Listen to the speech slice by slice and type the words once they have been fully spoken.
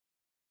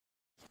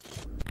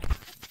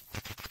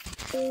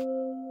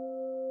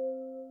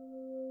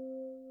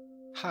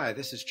Hi,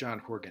 this is John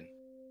Horgan.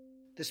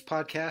 This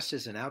podcast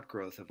is an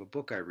outgrowth of a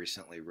book I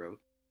recently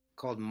wrote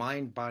called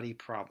Mind-Body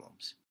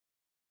Problems.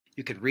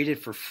 You can read it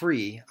for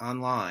free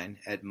online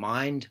at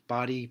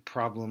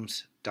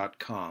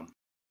mindbodyproblems.com.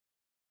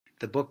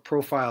 The book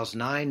profiles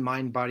 9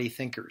 mind-body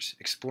thinkers,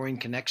 exploring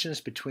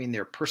connections between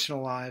their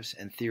personal lives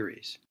and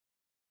theories.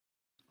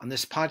 On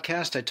this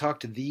podcast, I talk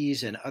to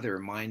these and other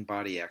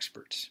mind-body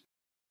experts.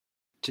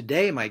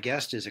 Today, my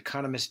guest is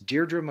economist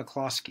Deirdre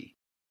McCloskey,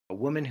 a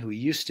woman who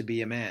used to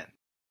be a man.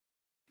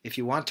 If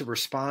you want to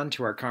respond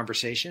to our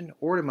conversation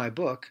or to my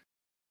book,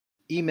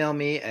 email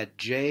me at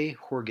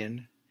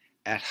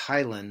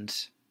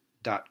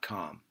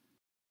jhorgan@highlands.com.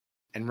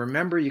 And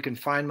remember, you can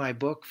find my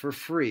book for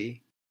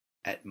free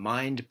at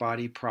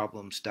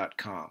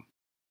mindbodyproblems.com.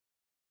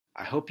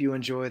 I hope you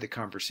enjoy the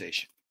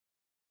conversation.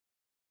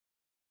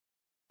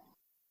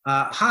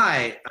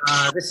 Hi,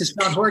 this is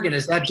John Horgan.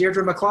 Is that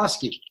Deirdre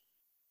McCloskey?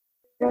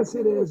 Yes,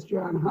 it is,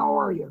 John. How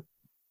are you?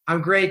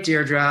 I'm great,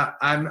 Deirdre.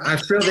 I'm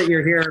thrilled that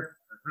you're here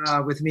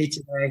with me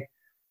today.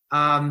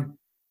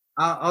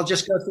 I'll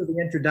just go through the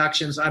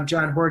introductions. I'm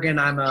John Horgan.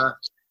 I'm a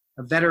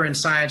veteran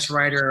science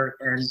writer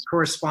and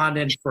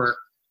correspondent for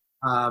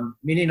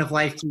Meaning of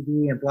Life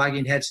TV and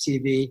Blogging Heads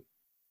TV.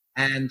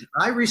 And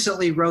I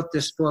recently wrote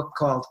this book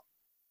called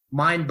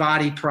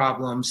Mind-Body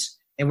Problems,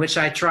 in which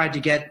I tried to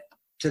get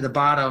to the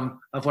bottom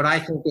of what I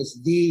think is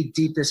the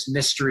deepest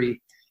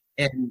mystery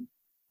in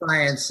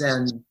science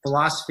and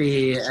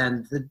philosophy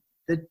and the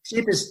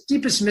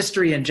deepest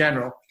mystery in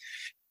general.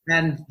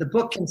 And the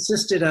book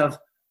consisted of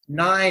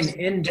 9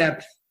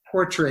 in-depth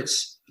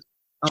portraits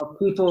of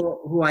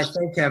people who I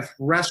think have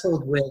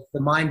wrestled with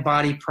the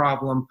mind-body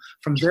problem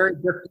from very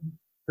different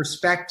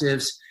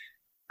perspectives,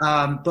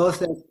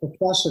 both as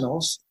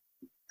professionals,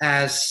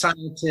 as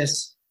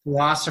scientists,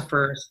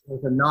 philosophers,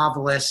 as a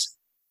novelist.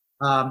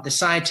 The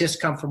scientists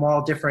come from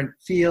all different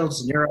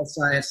fields: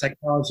 neuroscience,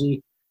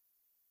 psychology,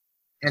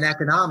 and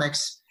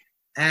economics.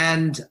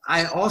 And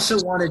I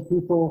also wanted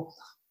people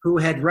who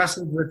had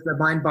wrestled with the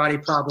mind-body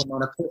problem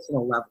on a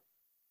personal level.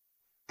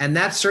 And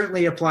that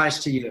certainly applies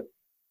to you.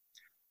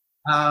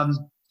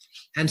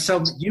 And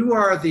so you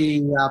are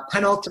the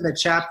penultimate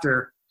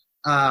chapter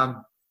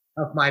of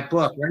my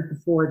book, right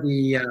before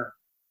the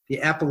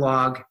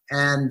epilogue.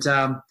 And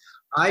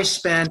I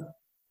spent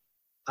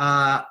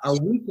a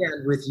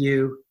weekend with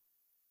you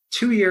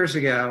 2 years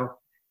ago,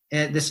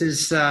 and this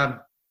is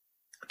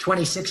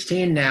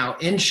 2016 now,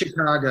 in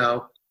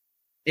Chicago.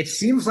 It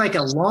seems like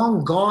a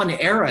long gone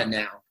era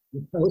now.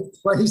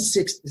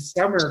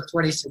 Summer of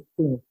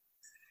 2016.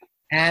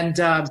 And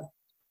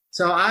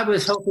so I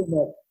was hoping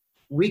that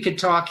we could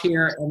talk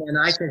here, and then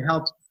I could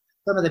help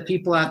some of the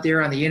people out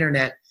there on the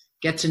internet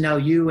get to know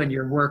you and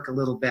your work a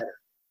little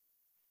better.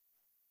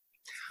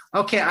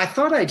 Okay, I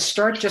thought I'd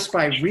start just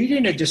by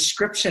reading a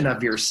description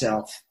of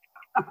yourself.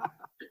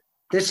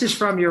 This is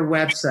from your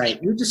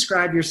website. You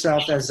describe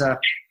yourself as a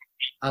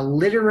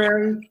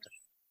literary,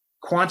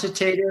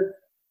 quantitative,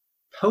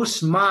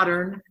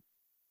 postmodern,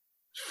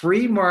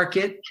 free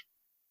market,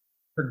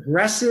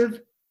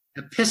 progressive,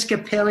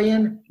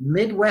 Episcopalian,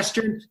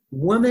 Midwestern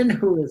woman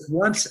who was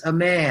once a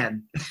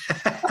man.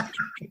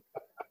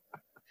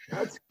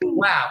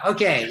 Wow.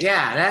 Okay.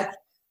 Yeah.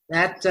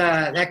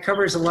 That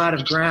covers a lot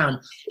of ground.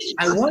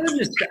 I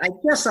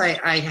guess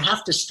I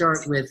have to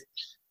start with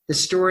the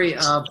story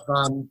of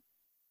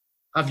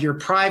your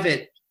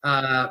private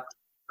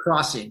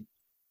crossing.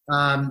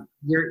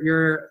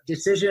 Your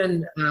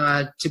decision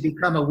to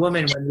become a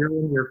woman when you're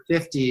in your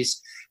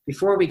 50s,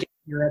 before we get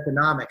to your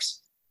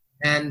economics.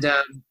 And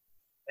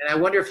I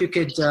wonder if you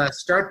could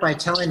start by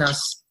telling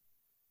us,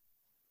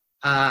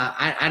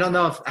 I don't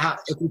know if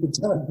you could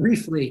tell it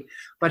briefly,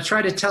 but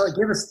try to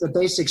give us the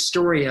basic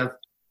story of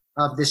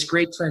this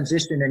great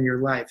transition in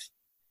your life.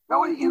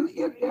 Well,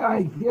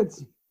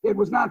 it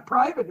was not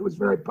private, it was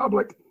very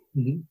public.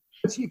 Mm-hmm.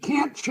 But you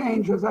can't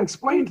change, as I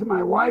explained to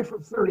my wife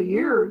of 30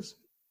 years,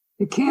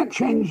 you can't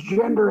change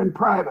gender in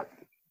private.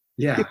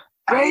 Yeah. You can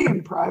stay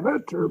in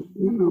private or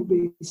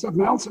be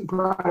something else in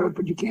private,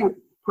 but you can't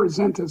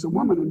present as a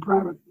woman in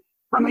private.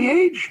 From the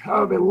age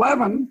of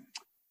 11,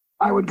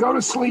 I would go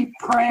to sleep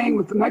praying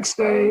that the next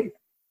day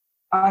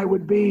I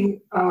would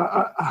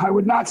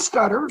not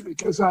stutter,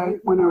 because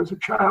when I was a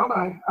child,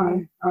 I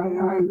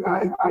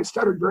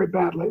stuttered very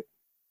badly,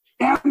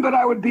 and that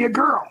I would be a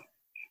girl.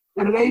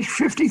 And at age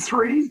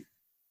 53,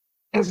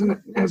 as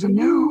a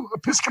new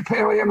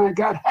Episcopalian, I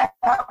got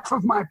half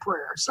of my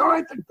prayer. So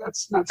I think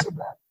that's not so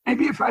bad.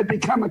 Maybe if I'd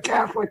become a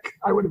Catholic,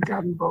 I would have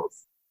gotten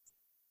both.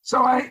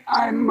 So I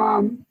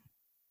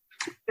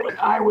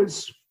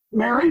was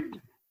married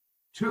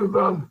to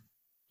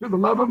the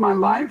love of my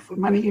life for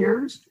many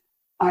years.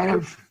 I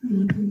have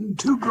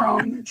 2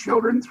 grown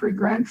children, 3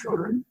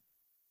 grandchildren.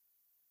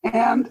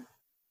 And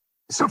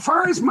so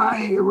far as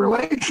my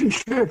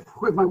relationship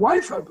with my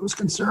wife was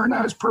concerned,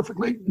 I was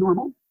perfectly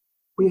normal.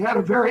 We had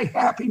a very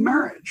happy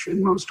marriage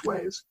in most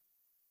ways.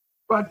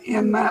 But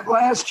in that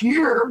last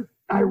year,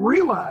 I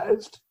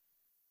realized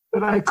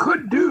that I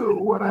could do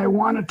what I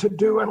wanted to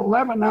do at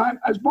 11. Now,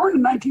 I was born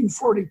in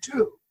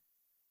 1942,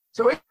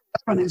 so 11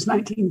 is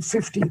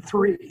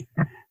 1953.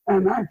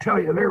 And I tell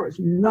you, there was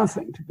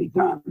nothing to be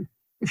done.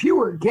 If you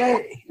were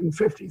gay in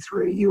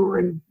 53, you were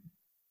in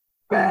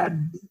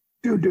bad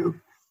doo-doo.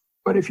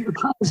 But if you're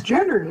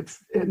transgender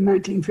in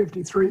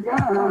 1953,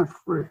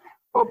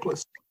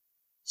 hopeless.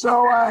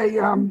 So I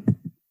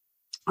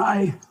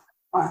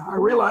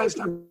realized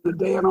on the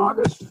day in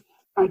August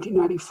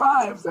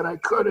 1995 that I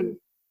could and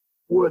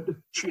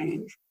would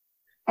change.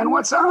 And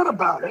what's odd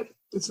about it,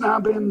 it's now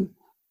been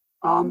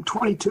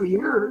 22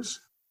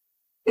 years,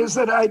 is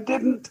that I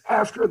didn't,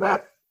 after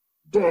that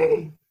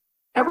day,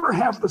 ever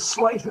have the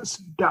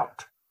slightest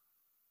doubt.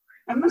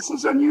 And this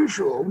is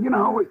unusual. You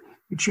know,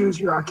 you choose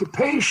your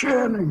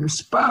occupation or your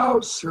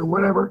spouse or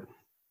whatever,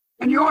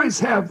 and you always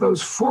have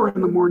those 4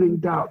 a.m.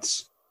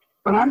 doubts.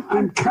 But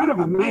I'm kind of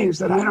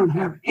amazed that I don't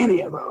have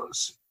any of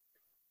those.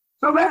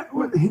 So then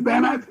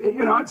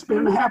it's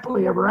been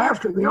happily ever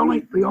after. The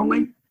only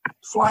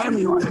fly in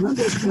the ointment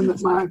has been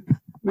that my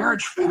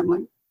marriage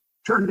family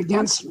turned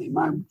against me.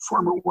 My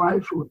former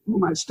wife,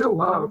 whom I still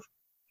love,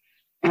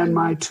 and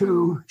my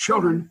 2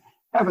 children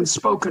haven't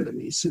spoken to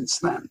me since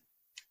then.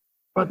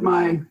 But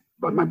my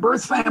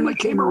birth family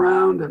came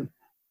around, and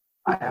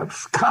I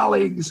have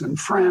colleagues and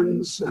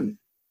friends, and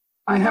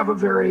I have a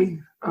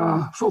very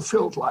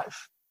fulfilled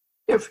life.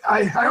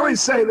 I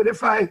always say that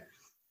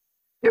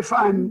if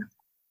I'm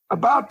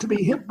about to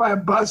be hit by a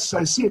bus,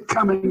 I see it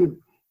coming, and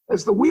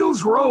as the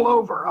wheels roll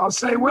over, I'll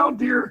say, "Well,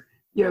 dear,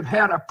 you've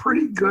had a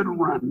pretty good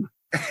run."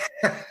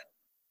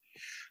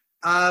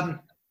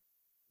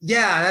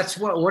 Yeah, that's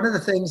one of the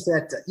things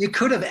that you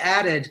could have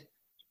added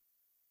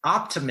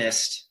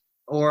optimist,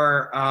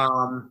 or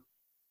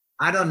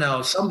I don't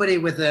know, somebody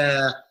with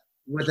a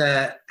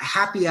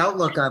happy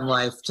outlook on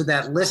life to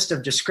that list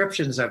of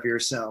descriptions of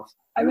yourself.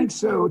 I think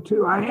so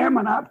too. I am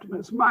an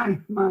optimist. My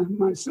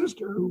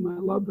sister, whom I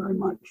love very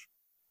much,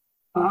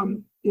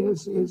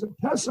 is a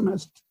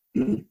pessimist.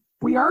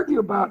 We argue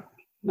about,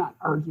 not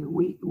argue,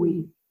 we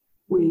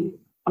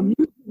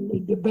amusingly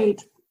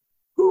debate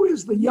who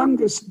is the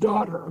youngest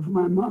daughter of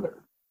my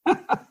mother.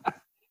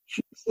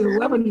 She's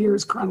 11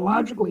 years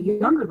chronologically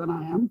younger than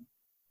I am,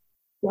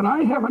 but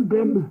I haven't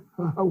been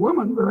a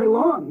woman very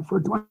long,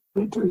 for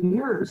 22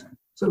 years.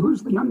 So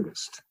who's the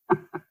youngest?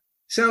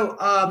 So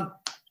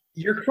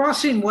your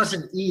crossing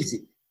wasn't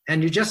easy,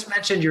 and you just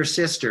mentioned your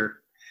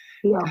sister.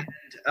 Yeah.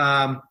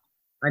 And,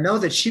 I know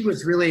that she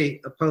was really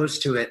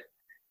opposed to it.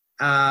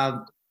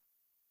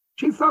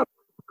 She thought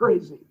it was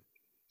crazy.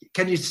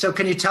 Can you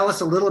tell us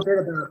a little bit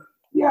about?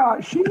 Yeah,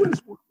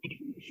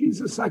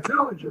 she's a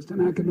psychologist,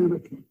 an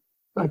academic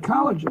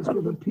psychologist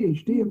with a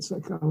PhD in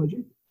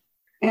psychology.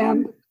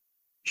 And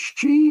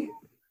she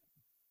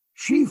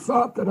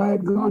thought that I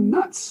had gone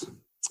nuts.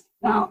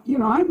 Now,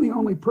 I'm the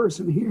only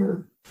person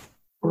here,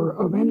 or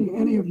of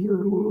any of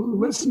your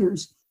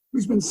listeners,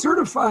 who's been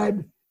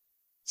certified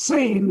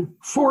sane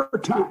 4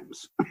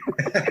 times.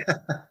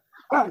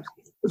 But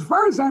as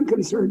far as I'm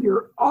concerned,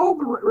 all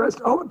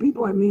the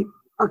people I meet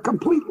are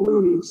complete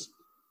loonies,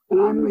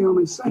 and I'm the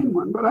only sane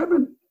one. But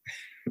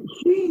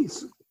she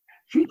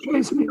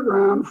chased me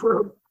around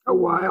for a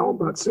while,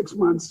 about 6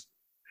 months,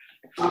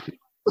 to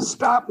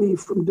stop me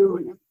from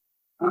doing it,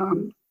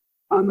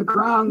 on the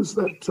grounds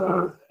that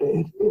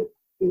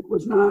it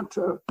was not,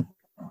 I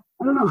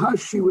don't know how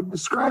she would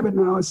describe it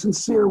now, a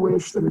sincere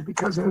wish that it's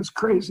because I was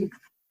crazy.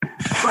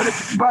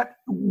 But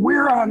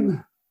we're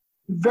on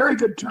very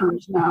good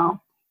terms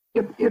now.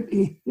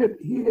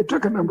 It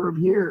took a number of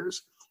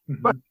years,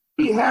 but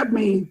she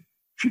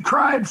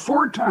tried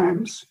 4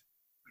 times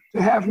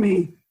to have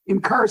me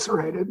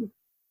incarcerated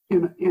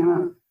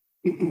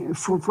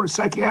for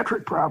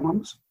psychiatric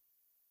problems.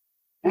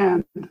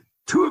 And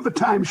 2 of the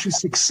times she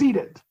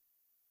succeeded.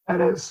 That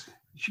is,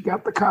 she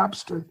got the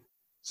cops to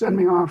send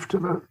me off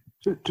to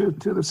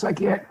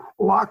the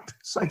locked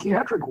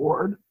psychiatric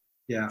ward.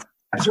 Yeah.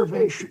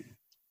 Observation.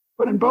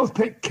 But in both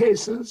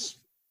cases,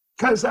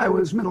 because I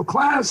was middle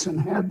class and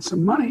had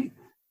some money,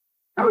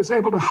 I was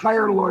able to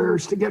hire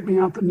lawyers to get me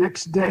out the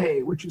next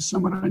day, which is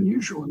somewhat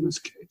unusual in these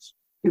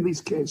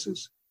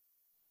cases.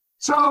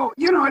 So,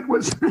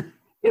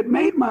 it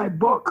made my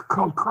book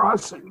called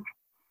Crossing,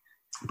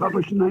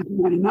 published in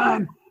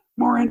 1999,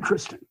 more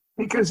interesting.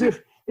 Because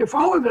if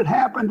all that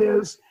happened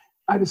is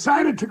I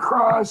decided to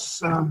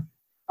cross,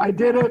 I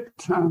did it,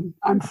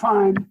 I'm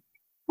fine,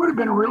 would have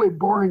been a really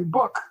boring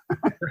book.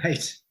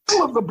 Right.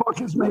 All of the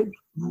book is made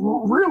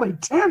really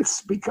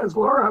tense because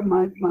Laura,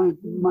 my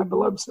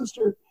beloved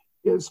sister,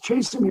 is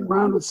chasing me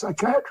around with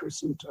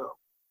psychiatrists in tow.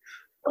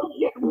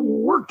 It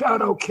worked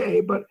out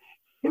okay, but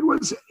it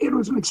was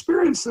an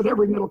experience that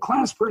every middle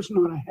class person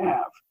ought to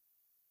have.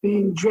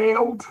 Being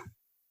jailed.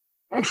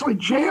 Actually,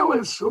 jail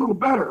is a little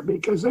better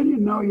because then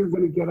you're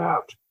going to get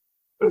out.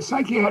 But a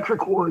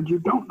psychiatric ward, you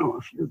don't know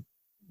if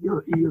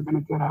you're going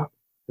to get out.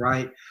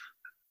 Right.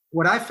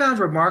 What I found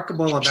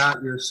remarkable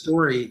about your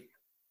story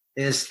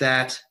is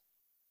that,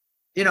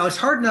 it's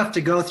hard enough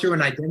to go through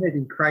an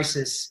identity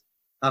crisis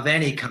of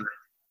any kind.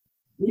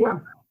 Yeah.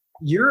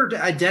 your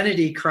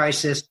identity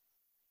crisis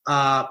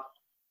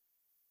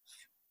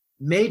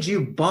made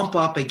you bump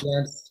up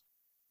against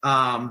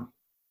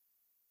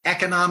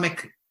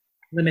economic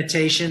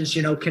limitations.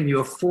 You know, can you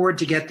afford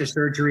to get the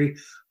surgery?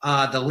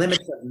 The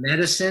limits of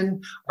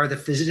medicine. Are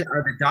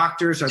the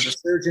doctors, are the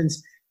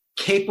surgeons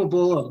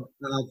capable of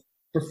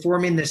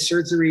performing this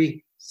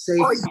surgery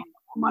safely?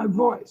 My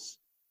voice.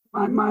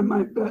 One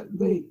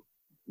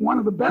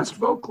of the best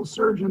vocal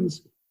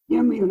surgeons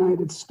in the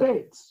United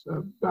States,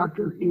 a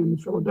doctor in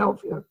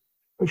Philadelphia,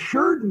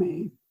 assured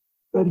me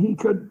that he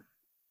could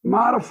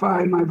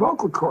modify my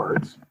vocal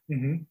cords.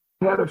 Mm-hmm.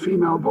 Had a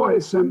female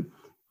voice, and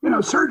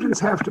surgeons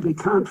have to be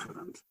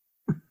confident.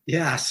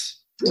 Yes.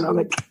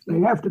 They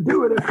have to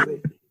do it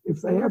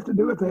if they have to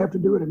do it, they have to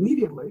do it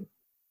immediately.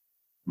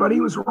 But he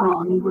was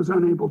wrong. He was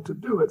unable to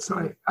do it. So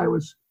I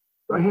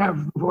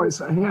have the voice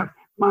I have.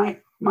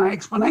 My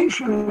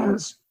explanation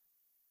is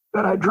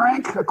that I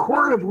drank a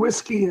quart of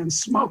whiskey and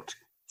smoked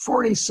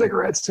 40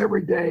 cigarettes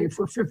every day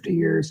for 50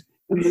 years,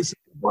 and this is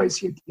the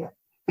voice you get.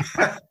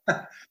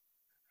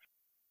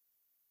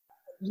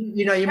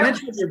 You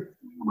mentioned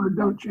or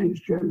don't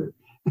change gender.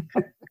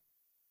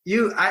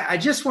 I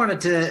just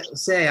wanted to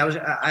say,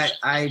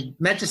 I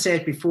meant to say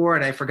it before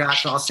and I forgot,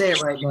 so I'll say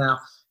it right now.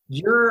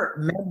 Your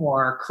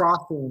memoir,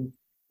 Crossing,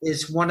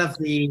 is one of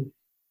the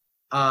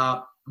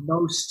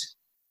most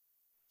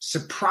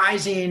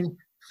surprising,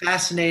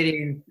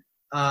 fascinating,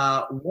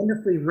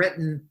 wonderfully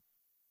written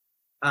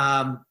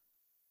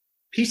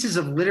pieces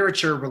of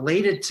literature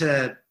related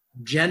to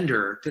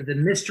gender, to the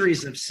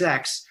mysteries of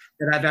sex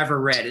that I've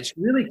ever read. It's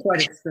really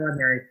quite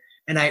extraordinary,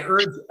 and I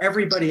urge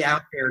everybody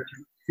out there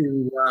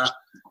to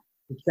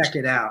check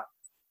it out.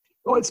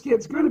 Well, it's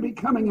going to be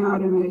coming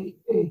out in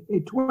a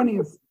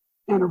 20th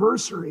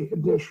anniversary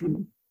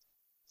edition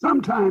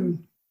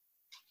sometime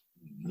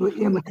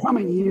in the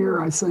coming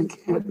year, I think,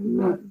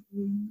 in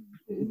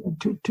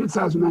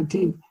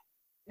 2019.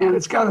 And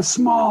it's got a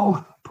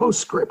small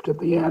postscript at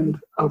the end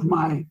of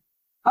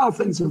how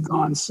things have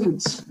gone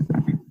since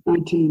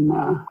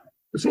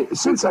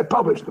since I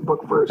published the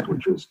book first,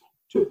 which was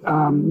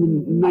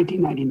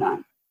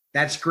 1999.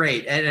 That's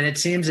great, and it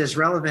seems as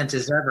relevant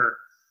as ever.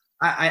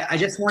 I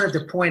just wanted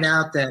to point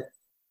out that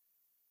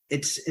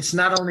it's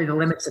not only the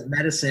limits of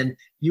medicine.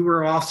 You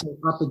were also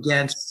up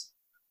against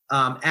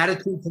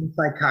attitudes in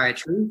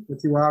psychiatry,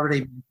 which you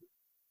already,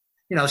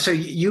 so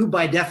you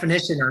by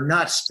definition are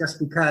nuts just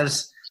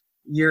because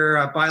you're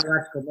a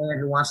biological man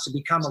who wants to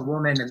become a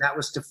woman, and that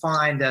was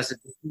defined as a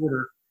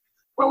disorder.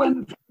 Well,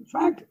 in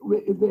fact,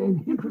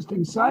 the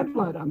interesting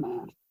sidelight on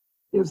that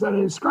is that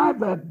I described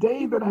that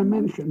day that I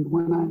mentioned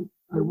when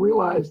I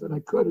realized that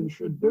I could and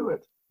should do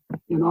it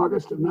in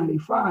August of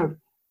 95.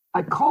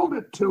 I called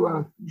it to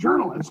a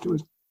journalist who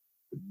was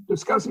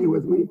discussing it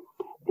with me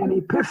an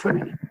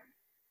epiphany.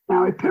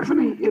 Now,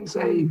 epiphany is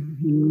a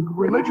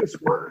religious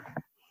word.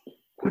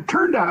 It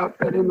turned out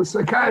that in the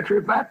psychiatry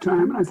of that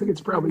time, and I think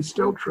it's probably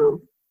still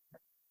true,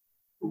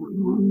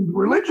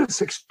 religious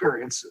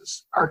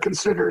experiences are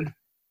considered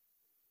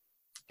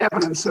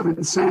evidence of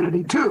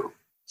insanity too.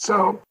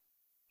 So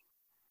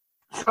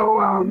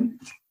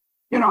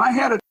I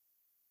had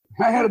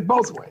it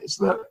both ways.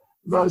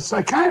 The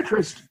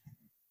psychiatrist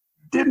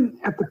didn't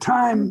at the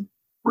time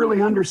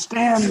really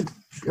understand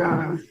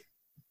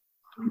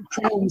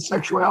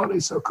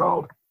transsexuality,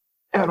 so-called,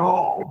 at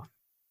all.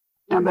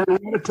 And then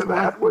added to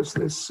that was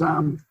this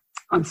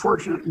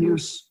unfortunate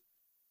use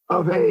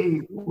of a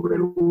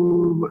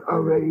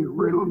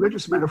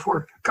religious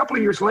metaphor. A couple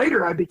of years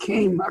later, I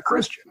became a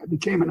Christian. I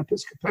became an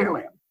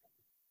Episcopalian.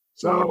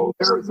 So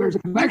there's a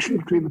connection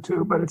between the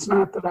two, but it's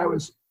not that I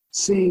was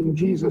seeing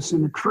Jesus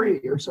in a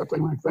tree or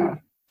something like that.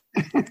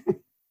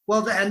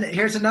 Well, and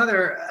here's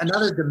another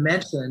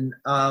dimension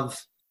of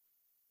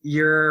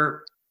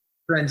your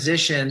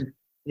transition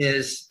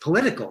is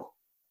political.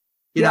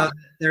 You know,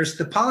 there's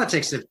the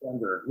politics of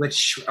gender,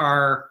 which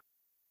are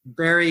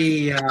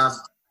very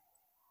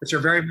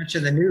much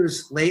in the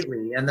news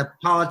lately, and the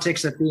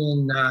politics of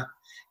being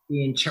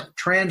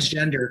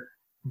transgender.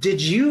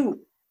 Did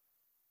you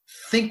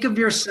think of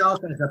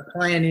yourself as a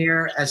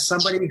pioneer, as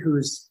somebody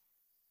who's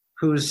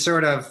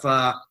sort of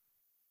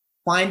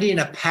finding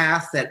a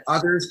path that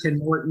others can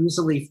more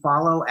easily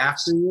follow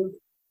after you?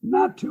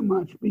 Not too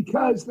much,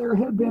 because there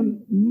had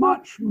been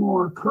much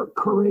more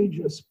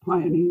courageous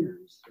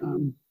pioneers.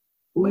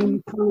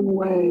 Lynn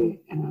Conway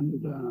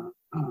and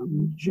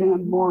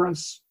Jan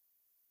Morris,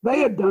 they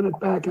had done it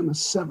back in the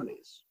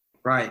 70s.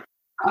 Right.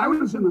 I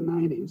was in the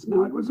 90s.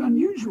 Now, it was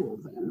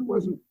unusual then. It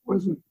wasn't.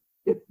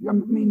 I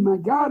mean, my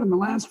God, in the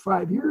last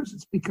 5 years,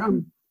 it's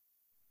become,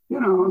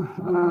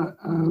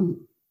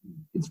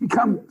 it's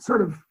become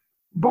sort of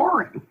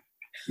boring.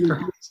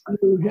 You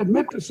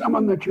admit to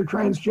someone that you're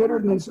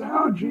transgendered, and they say,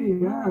 "Oh, gee,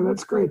 yeah,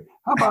 that's great.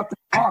 How about the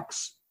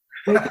Hawks?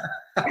 They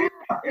can't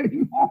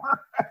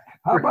anymore.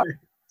 How about the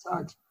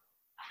Sox?"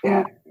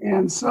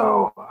 And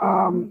so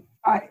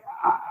I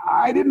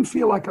didn't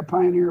feel like a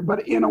pioneer,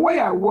 but in a way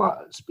I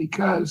was,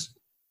 because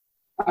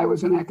I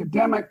was an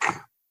academic,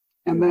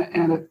 and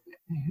it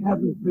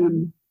hadn't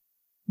been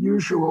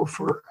usual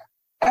for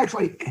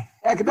actually,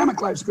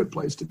 academic life's a good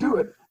place to do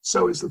it.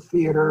 So is the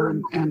theater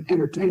and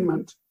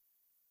entertainment.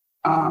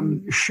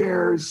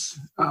 Cher's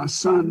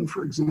son,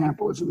 for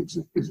example, is an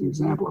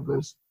example of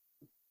this,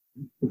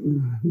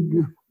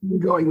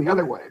 going the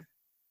other way.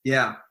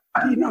 Yeah.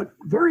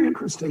 Very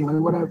interestingly,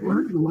 what I've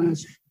learned in the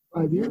last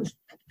 5 years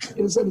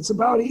is that it's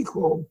about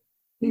equal,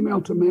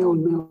 female to male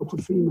and male to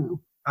female.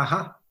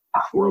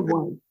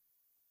 Worldwide.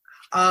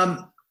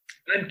 I'm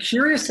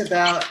curious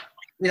about,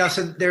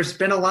 so there's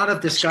been a lot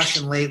of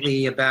discussion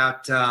lately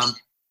about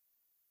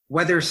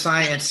whether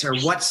science or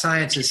what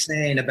science is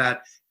saying about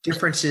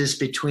differences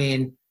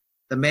between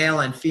the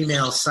male and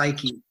female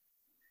psyche.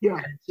 Yeah.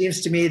 And it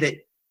seems to me that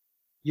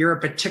you're a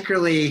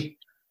particularly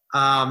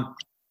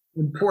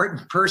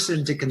important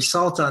person to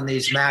consult on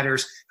these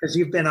matters because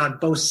you've been on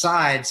both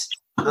sides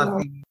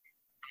of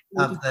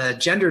the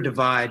gender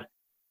divide.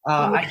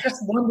 I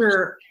just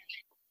wonder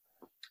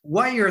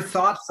what your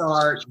thoughts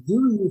are. Do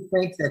you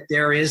think that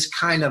there is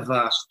kind of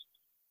a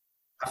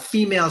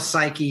female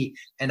psyche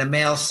and a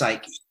male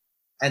psyche,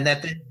 and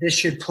that this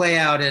should play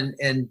out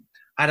in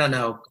I don't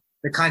know,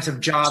 the kinds of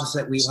jobs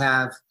that we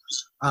have,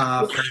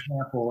 for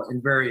example,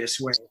 in various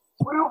ways?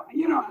 Well,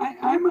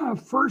 I'm a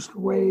first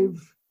wave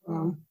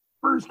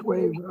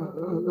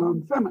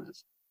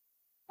feminist.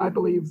 I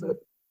believe that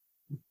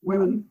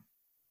women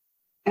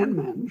and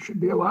men should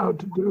be allowed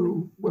to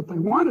do what they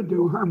want to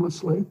do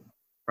harmlessly.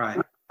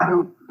 Right.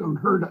 Don't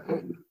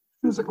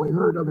physically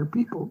hurt other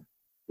people.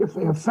 If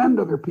they offend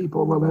other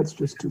people, well, that's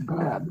just too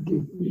bad.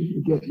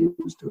 You get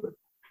used to it.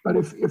 But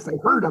if they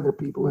hurt other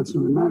people, that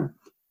doesn't matter.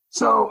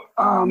 So,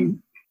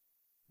 I'm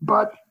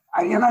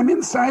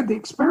inside the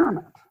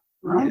experiment,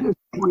 right? As you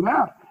point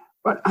out.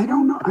 But I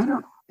don't know.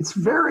 It's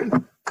very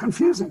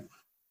confusing.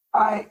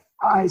 I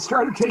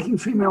started taking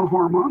female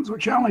hormones,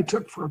 which I only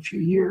took for a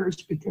few years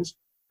because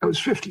I was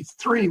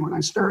 53 when I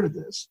started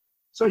this.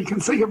 So you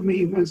can think of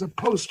me as a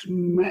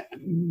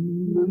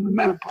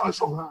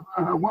post-menopausal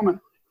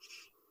woman.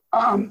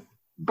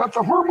 But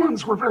the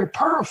hormones were very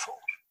powerful.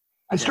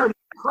 I started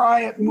to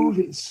cry at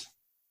movies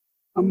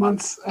a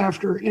month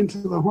after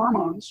Into the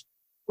Hormones,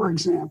 for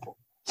example.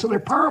 So they're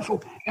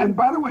powerful. And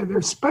by the way, they're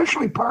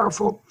especially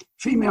powerful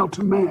female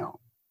to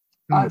male.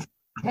 I've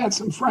had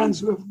some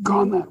friends who have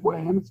gone that way,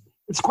 and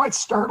it's quite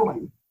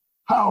startling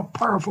how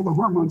powerful the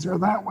hormones are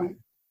that way.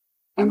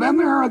 And then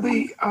there are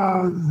the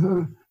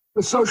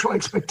social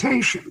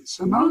expectations,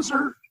 and those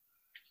are,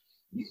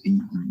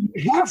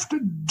 you have to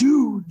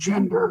do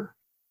gender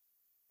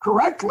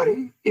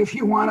correctly if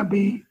you want to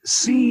be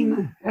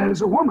seen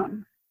as a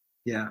woman.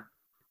 Yeah.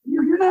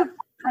 You're not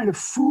trying to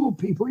fool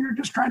people. You're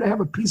just trying to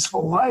have a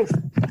peaceful life.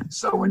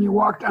 So when you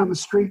walk down the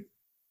street,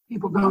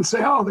 people don't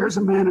say, oh, there's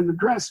a man in a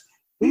dress.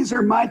 These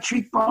are my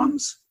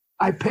cheekbones.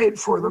 I paid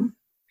for them.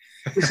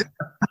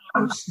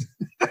 I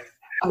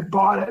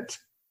bought it.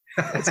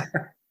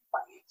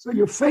 So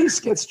your face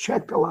gets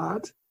checked a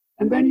lot.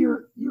 And then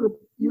your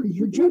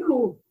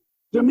general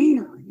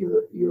demeanor,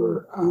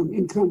 your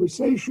in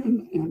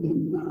conversation and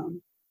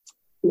in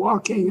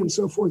walking and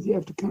so forth, you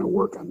have to kind of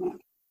work on that.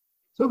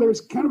 So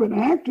there's kind of an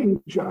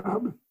acting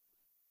job,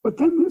 but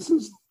then this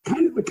is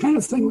kind of the kind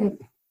of thing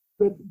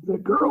that the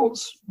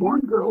born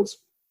girls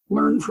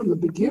learn from the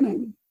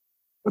beginning.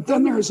 But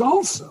then there's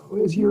also,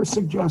 as you're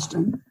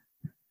suggesting,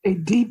 a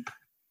deep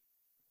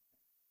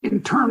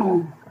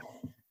internal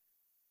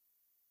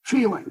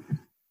feeling.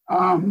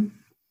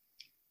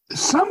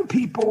 Some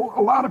people,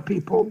 a lot of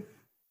people,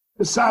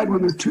 decide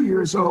when they're 2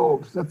 years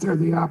old that they're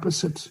the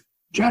opposite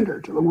gender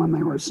to the one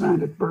they were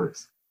assigned at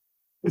birth.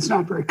 It's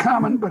not very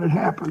common, but it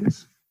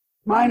happens.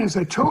 Mine, as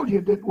I told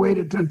you,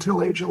 waited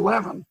until age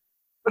 11.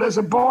 But as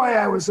a boy,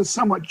 I was a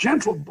somewhat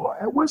gentle boy.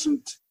 I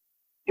wasn't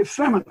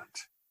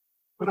effeminate,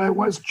 but I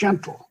was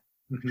gentle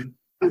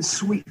and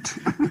sweet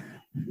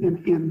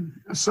in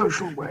a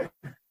social way.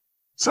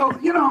 So,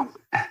 I'm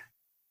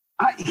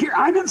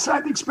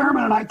inside the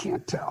experiment and I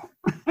can't tell.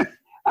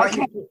 I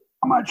can't tell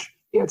how much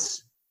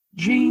it's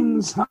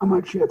genes, how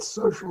much it's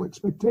social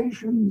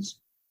expectations,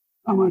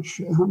 how much,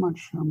 I don't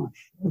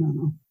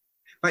know.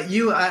 But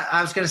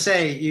I was going to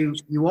say, you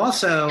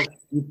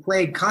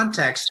played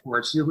contact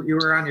sports. You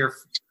were on your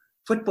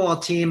football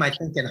team, I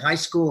think, in high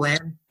school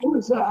and.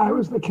 I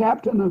was the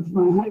captain of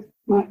my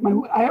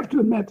I have to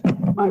admit,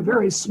 my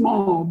very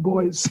small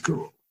boys'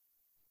 school.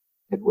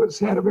 It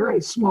had a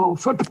very small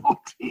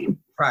football team.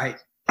 Right.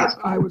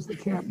 I was the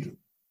captain.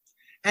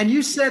 And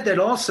you said that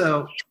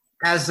also,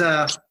 as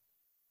a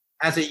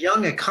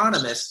young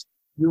economist,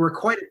 you were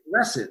quite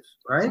aggressive,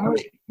 right?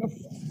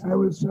 I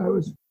was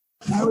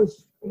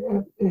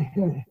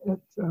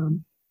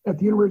at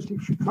the University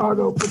of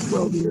Chicago for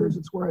 12 years.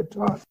 It's where I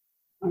taught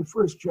my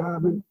first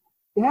job. And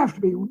you have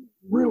to be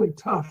really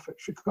tough at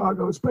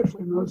Chicago,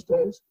 especially in those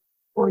days,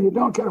 or you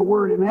don't get a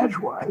word in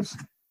edgewise.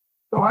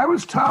 So I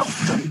was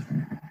tough and,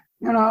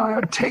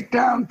 I'd take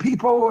down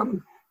people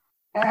and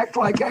act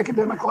like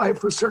academic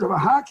life was sort of a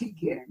hockey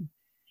game.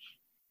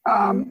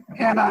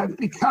 And I've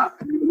become,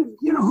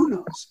 who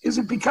knows? Is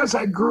it because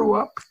I grew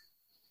up,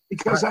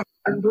 because I'm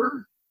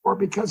older, or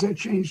because I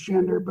changed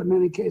gender? But in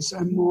any case,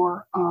 I'm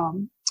more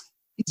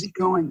easy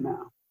going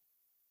now.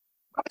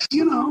 But,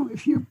 you know,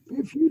 if you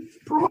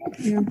provoke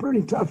me, I'm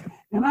pretty tough.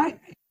 And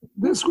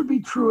this would be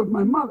true of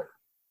my mother.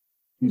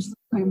 She's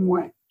the same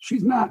way.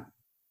 She's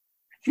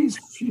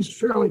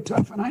fairly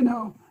tough. And I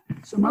know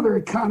some other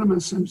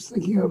economists. I'm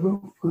thinking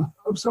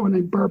of someone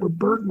named Barbara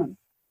Bergman,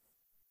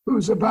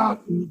 who's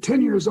about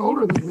 10 years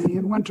older than me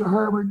and went to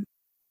Harvard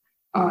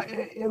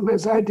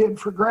as I did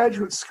for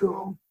graduate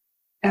school.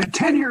 And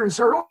 10 years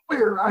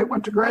earlier, I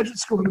went to graduate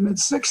school in the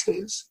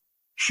mid-'60s,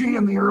 she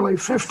in the early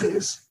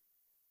 50s.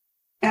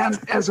 And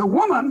as a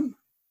woman,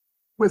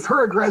 with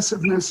her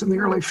aggressiveness in the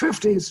early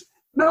 50s,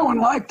 no one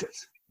liked it.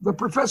 The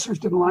professors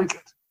didn't like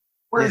it.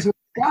 Whereas as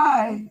a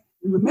guy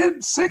in the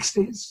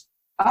mid-'60s,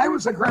 I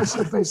was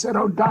aggressive. They said,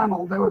 "Oh,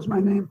 Donald," that was my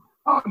name.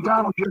 "Oh,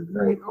 Donald, you're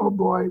great. Oh,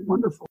 boy,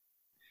 wonderful."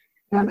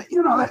 And,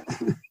 you know,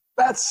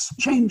 that's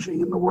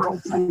changing in the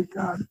world, thank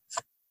God.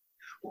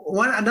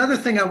 Another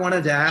thing I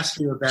wanted to ask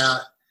you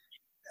about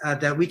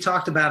that we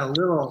talked about a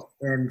little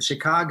in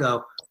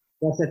Chicago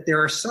was that there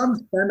are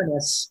some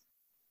feminists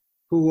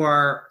who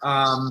are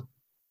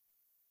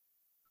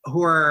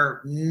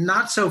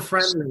not so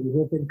friendly,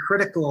 who have been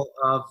critical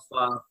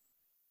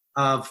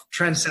of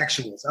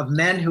transsexuals, of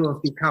men who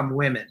have become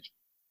women.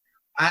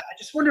 I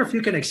just wonder if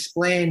you can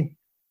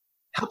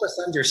help us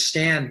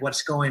understand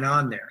what's going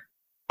on there.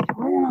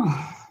 Well,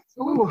 it's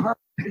a little hard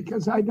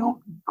because I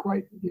don't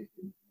quite get it.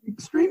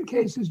 Extreme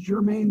cases,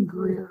 Germaine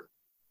Greer,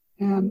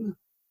 an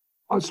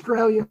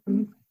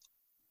Australian,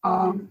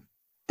 kind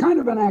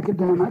of an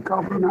academic,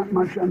 although not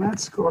much on that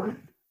score,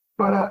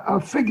 but a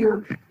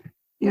figure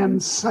in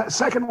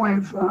second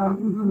wave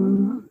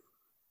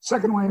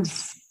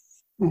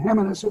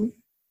feminism.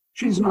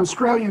 She's an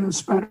Australian who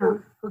spent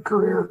her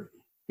career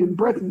in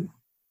Britain,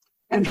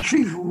 and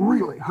she's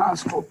really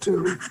hostile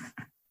to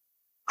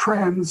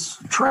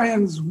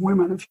trans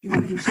women, if you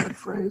want to use that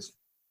phrase.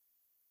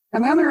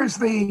 And then there's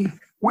the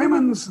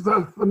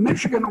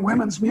Michigan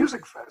Women's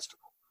Music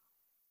Festival,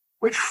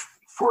 which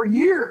for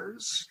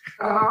years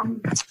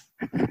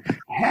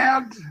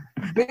had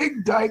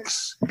big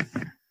dykes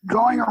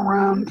going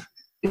around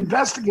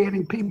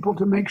investigating people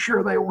to make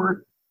sure they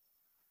weren't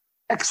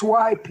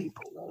XY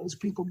people, those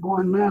people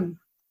born men,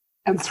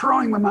 and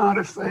throwing them out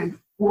if they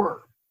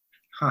were.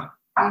 Huh.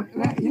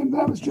 And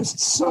that was just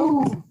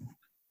so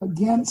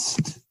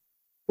against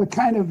the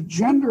kind of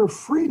gender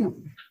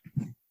freedom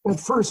that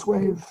first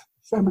wave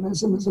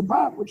feminism is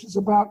about, which is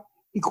about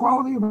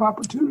equality of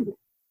opportunity.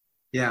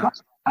 Yeah,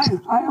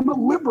 I am a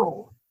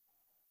liberal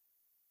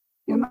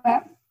in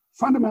that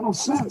fundamental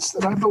sense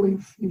that I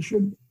believe you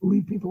should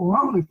leave people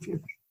alone if you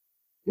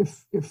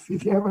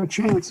have a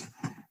chance.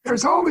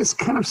 There's all this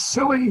kind of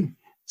silly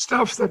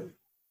stuff that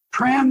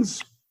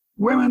trans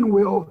women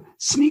will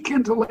sneak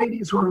into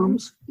ladies'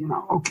 rooms. You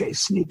know, okay,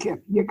 sneak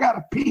in. You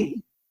gotta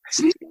pee.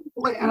 Sneak in,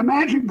 and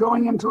imagine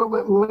going into a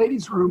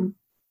ladies' room.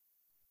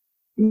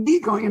 Me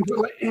going into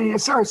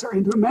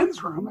a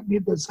men's room, it'd be a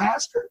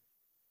disaster.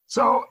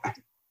 So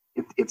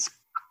it's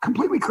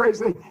completely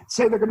crazy. They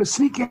say they're going to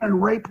sneak in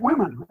and rape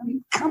women. I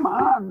mean, come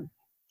on,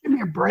 give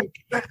me a break.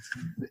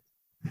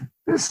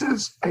 This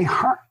is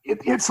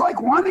it's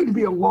like wanting to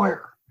be a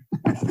lawyer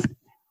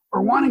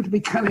or wanting to be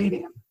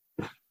Canadian.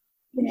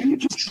 You know, you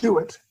just do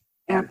it,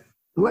 and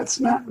let's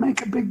not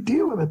make a big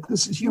deal of it.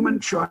 This is human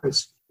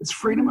choice. It's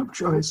freedom of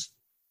choice.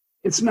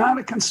 It's not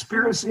a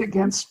conspiracy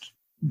against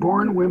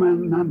born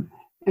women.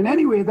 And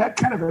anyway, that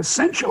kind of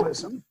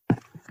essentialism,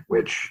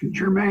 which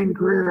Germaine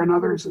Greer and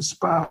others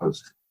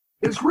espouse,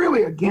 is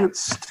really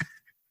against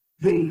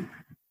the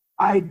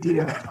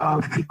idea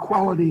of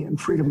equality and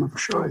freedom of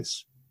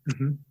choice.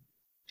 Mm-hmm.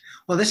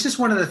 Well, this is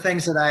one of the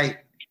things that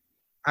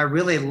I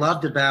really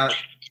loved about.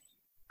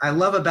 I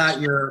love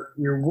about your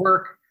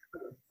work.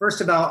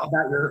 First about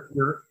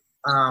your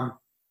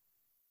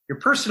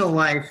personal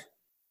life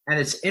and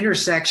its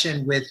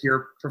intersection with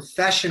your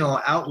professional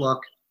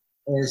outlook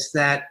is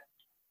that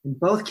in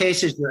both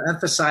cases you're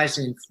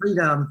emphasizing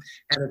freedom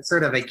and it's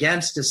sort of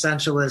against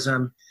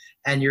essentialism,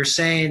 and you're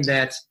saying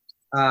that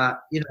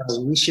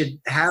we should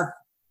have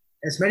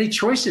as many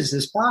choices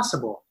as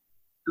possible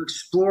to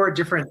explore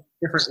different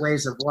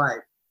ways of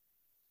life.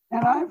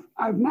 And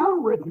I've now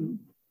written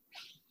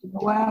in the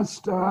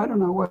last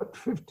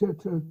 15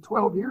 to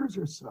 12 years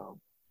or so,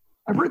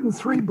 I've written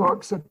 3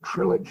 books, a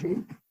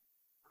trilogy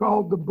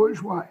called The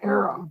Bourgeois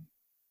Era,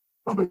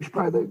 published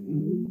by the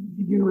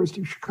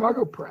University of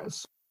Chicago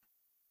Press,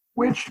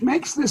 which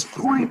makes this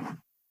point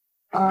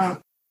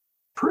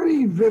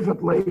pretty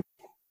vividly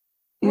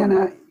in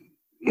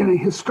a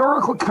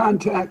historical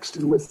context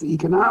and with the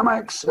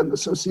economics and the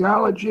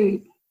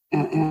sociology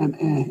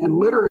and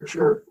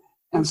literature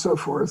and so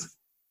forth,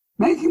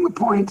 making the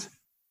point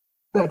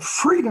that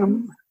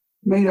freedom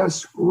made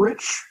us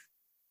rich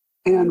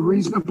and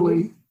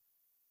reasonably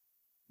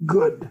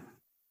good.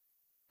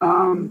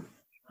 And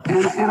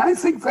I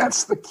think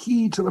that's the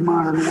key to the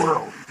modern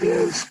world,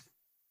 is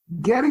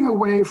getting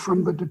away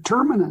from the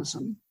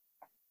determinism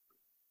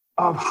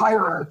of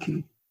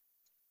hierarchy.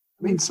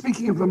 I mean,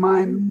 speaking of the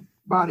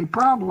mind-body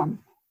problem,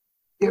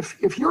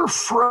 if you're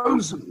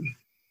frozen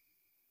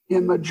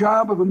in the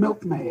job of a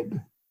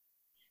milkmaid,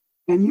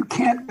 and you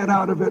can't get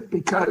out of it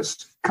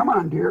because, come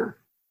on, dear,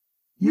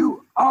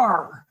 you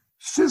are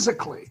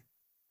physically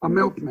a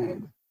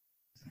milkmaid.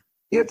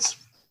 It's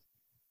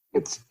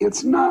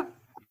not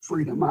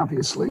freedom,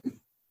 obviously,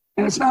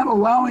 and it's not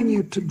allowing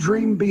you to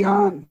dream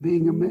beyond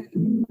being a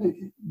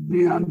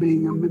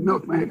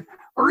milkmaid,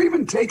 or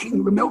even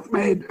taking the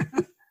milkmaid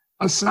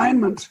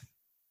assignment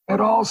at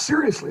all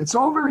seriously. It's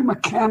all very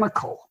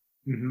mechanical,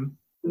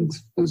 and,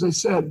 as I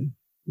said,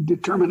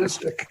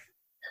 deterministic.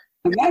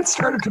 And that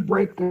started to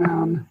break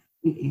down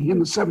in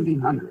the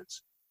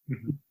 1700s.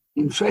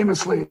 And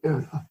famously,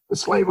 the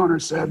slave owner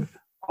said,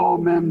 all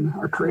men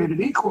are created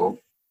equal.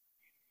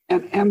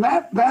 And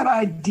that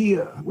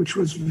idea, which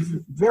was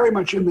very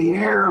much in the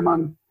air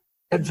among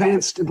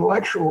advanced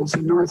intellectuals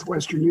in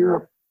Northwestern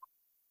Europe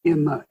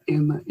in the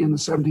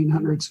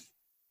 1700s,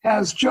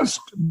 has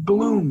just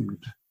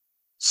bloomed,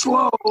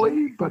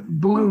 slowly, but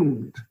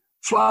bloomed,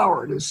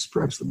 flowered is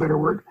perhaps the better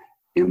word,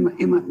 in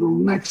the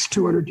next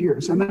 200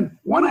 years. And then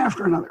one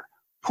after another,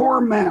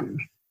 poor men,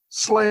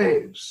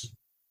 slaves,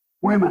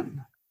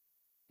 women,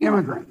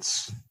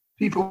 immigrants,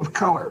 people of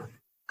color,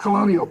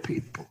 colonial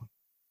people,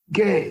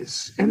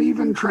 gays, and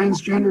even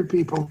transgender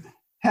people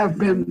have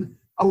been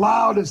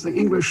allowed, as the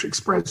English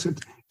express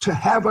it, to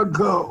have a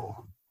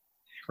go.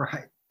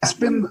 Right. That's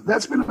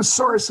been a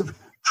source of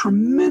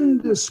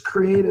tremendous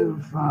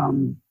creative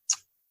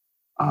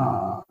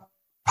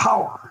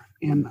power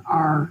in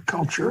our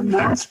culture, and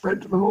now it's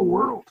spread to the whole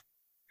world.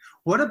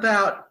 What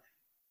about,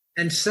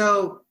 and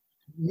so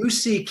you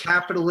see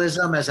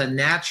capitalism as a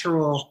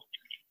natural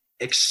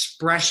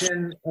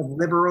expression of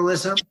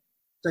liberalism?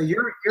 So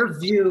your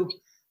view,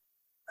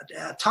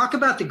 talk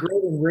about the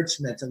great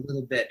enrichment a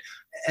little bit.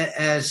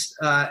 As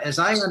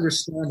I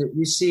understand it,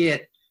 you see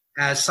it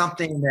as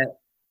something that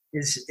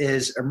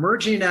is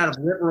emerging out of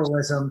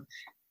liberalism,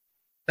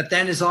 but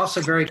then is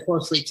also very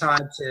closely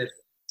tied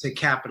to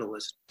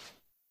capitalism.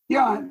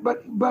 Yeah,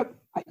 but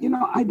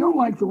I don't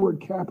like the word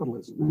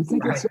capitalism. I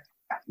think it's a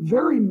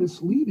very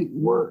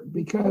misleading word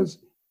because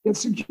it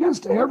suggests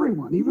to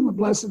everyone, even the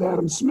blessed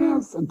Adam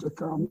Smith and to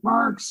Karl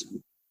Marx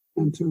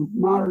and to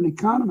modern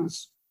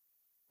economists,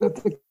 that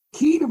the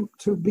key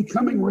to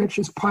becoming rich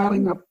is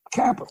piling up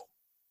capital.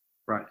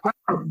 Right.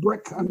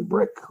 Brick on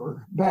brick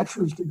or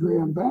bachelor's degree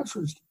on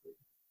bachelor's degree.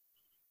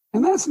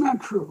 And that's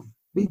not true,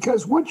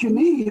 because what you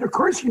need, of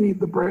course you need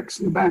the bricks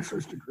and the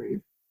bachelor's degree,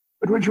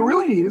 but what you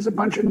really need is a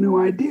bunch of new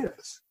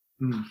ideas.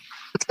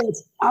 So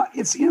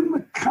it's in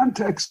the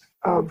context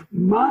of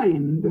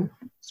mind,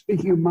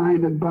 speaking of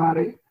mind and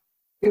body,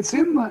 it's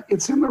in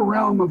the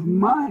realm of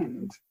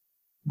mind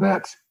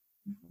that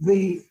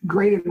the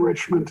great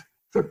enrichment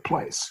took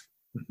place.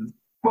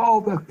 All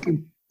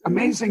the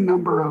amazing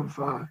number of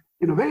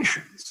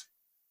innovations,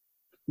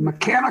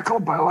 mechanical,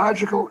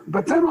 biological,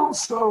 but then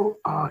also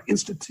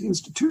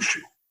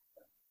institutional,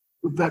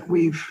 that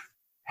we've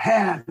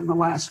had in the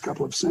last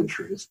couple of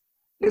centuries.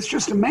 It's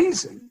just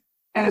amazing.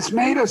 And it's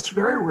made us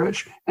very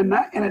rich, and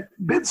it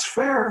bids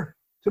fair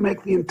to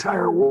make the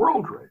entire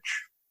world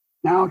rich.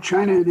 Now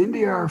China and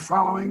India are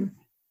following,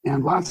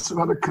 and lots of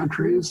other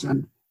countries.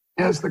 And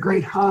as the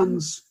great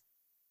Hans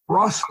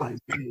Rosling,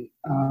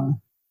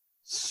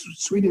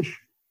 Swedish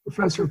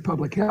professor of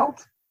public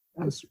health,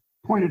 has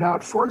pointed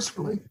out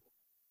forcefully,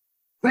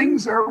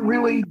 things are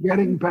really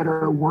getting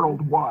better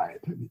worldwide.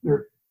 There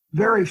are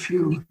very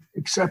few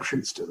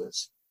exceptions to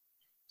this.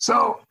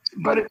 So,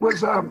 but it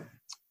was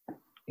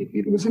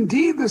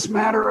indeed this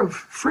matter of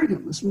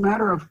freedom, this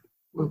matter of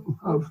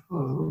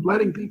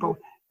letting people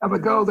have a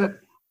go that,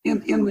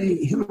 in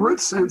the root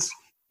sense,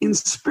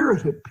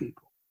 inspirited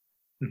people.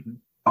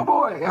 Oh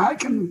boy, I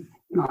can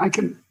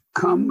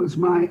come as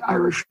my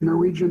Irish and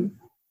Norwegian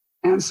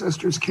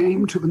ancestors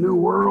came to the New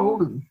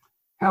World and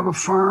have a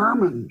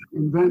farm and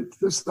invent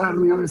this, that,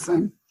 and the other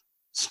thing,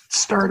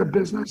 start a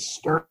business,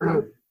 start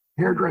a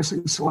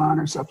hairdressing salon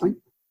or something.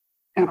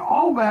 And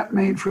all that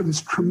made for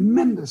this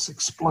tremendous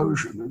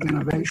explosion of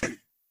innovation.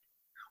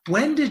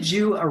 When did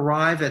you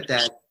arrive at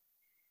that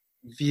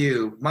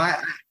view?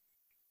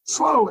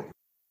 Slowly.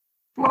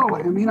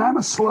 I mean, I'm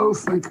a slow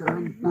thinker.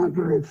 I'm not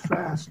very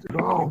fast at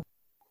all.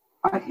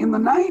 In the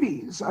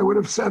 90s, I would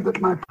have said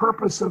that my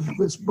purpose of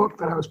this book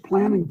that I was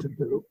planning to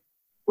do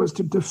was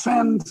to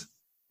defend,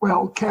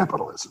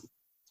 capitalism.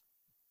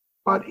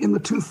 But in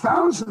the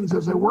 2000s,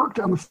 as I worked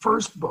on the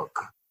first book,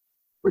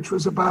 which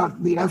was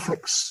about the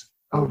ethics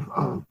of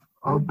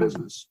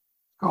business,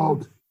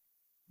 called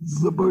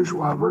The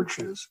Bourgeois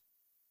Virtues,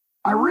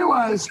 I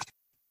realized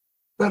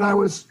that I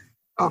was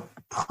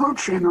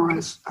approaching, or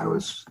I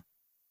was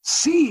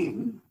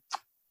seeing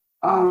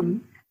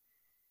an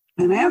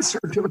answer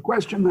to the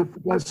question that the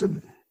blessed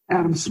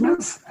Adam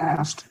Smith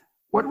asked: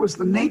 what was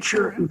the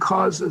nature and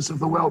causes of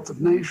the wealth of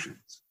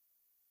nations?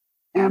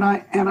 And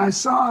I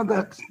saw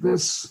that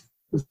this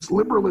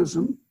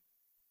liberalism,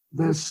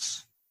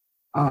 this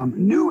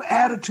new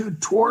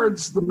attitude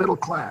towards the middle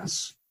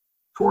class,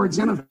 towards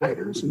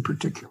innovators in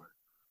particular,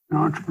 and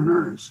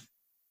entrepreneurs,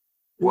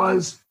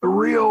 was the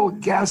real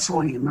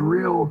gasoline, the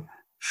real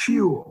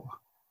fuel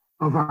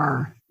of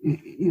our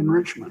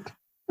enrichment.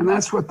 And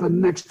that's what the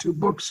next two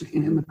books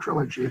in the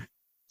trilogy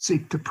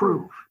seek to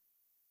prove,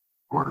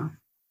 or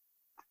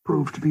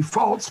prove to be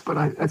false, but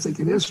I think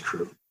it is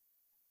true.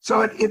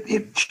 So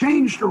it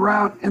changed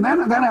around. And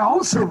then I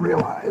also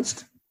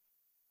realized,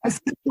 I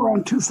think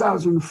around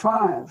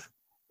 2005,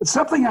 that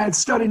something I had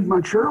studied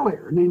much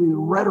earlier, namely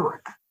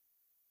rhetoric,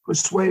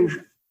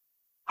 persuasion,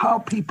 how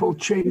people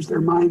change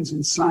their minds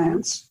in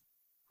science,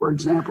 for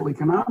example,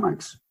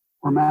 economics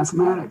or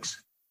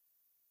mathematics,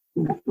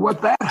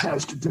 what that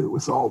has to do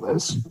with all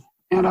this.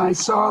 And I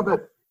saw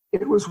that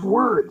it was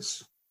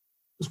words, it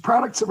was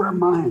products of our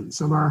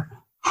minds, of our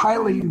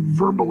highly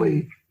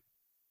verbally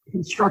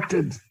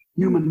constructed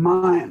human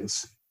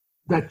minds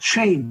that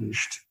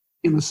changed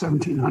in the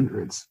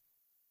 1700s.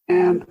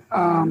 And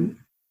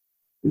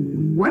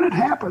when it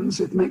happens,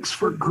 it makes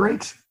for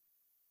great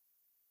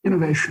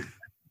innovation.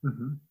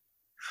 Mm-hmm.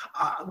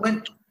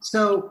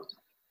 So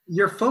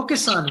your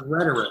focus on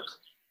rhetoric,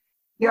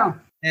 yeah,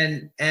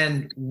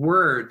 and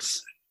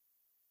words,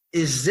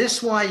 is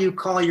this why you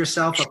call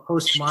yourself a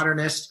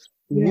postmodernist?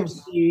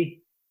 Yes.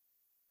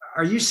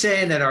 Are you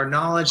saying that our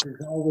knowledge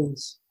is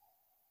always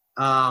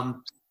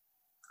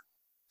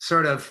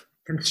sort of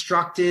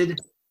constructed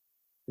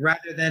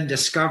rather than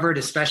discovered,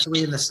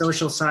 especially in the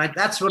social side?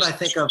 That's what I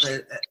think of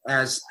it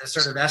as a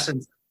sort of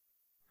essence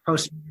of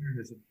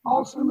postmodernism.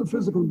 Also in the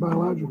physical and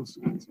biological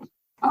sciences.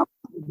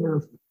 There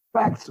are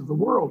facts of the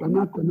world. I'm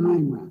not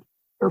denying that.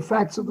 There are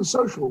facts of the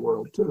social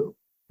world, too.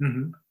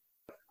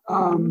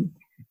 Mm-hmm.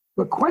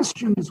 The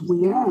questions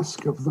we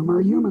ask of them are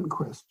human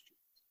questions.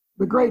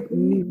 The great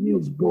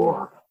Niels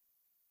Bohr,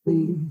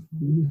 the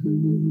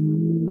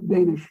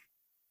Danish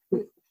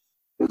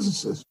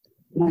physicist,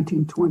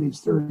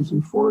 1920s, 30s,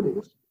 and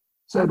 40s,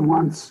 said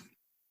once,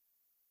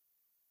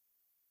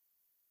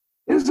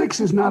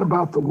 physics is not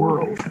about the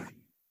world.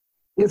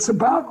 It's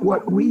about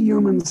what we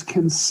humans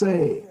can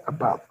say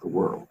about the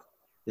world.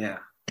 Yeah.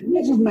 And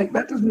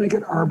that doesn't make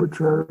it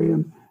arbitrary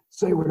and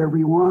say whatever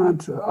you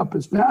want, up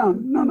is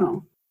down.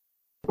 No.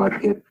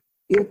 But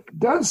it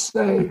does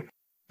say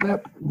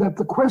that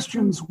the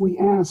questions we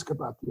ask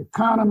about the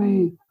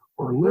economy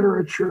or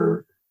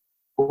literature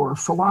or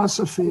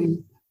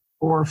philosophy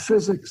or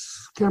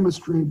physics,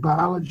 chemistry,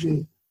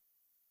 biology,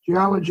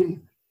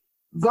 geology,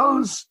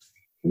 those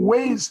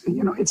ways,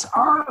 it's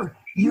our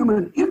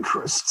human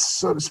interests,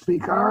 so to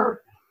speak,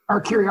 our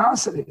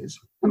curiosities,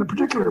 and the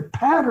particular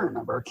pattern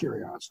of our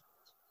curiosities.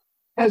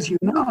 As you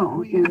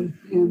know,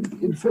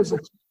 in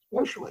physics,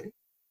 especially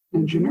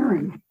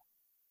engineering,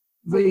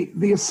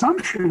 the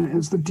assumption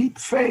is, the deep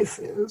faith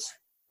is,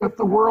 that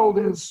the world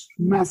is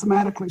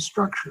mathematically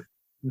structured.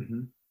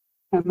 Mm-hmm.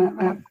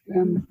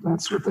 And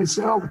that's what they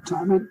say all the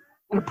time. And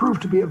it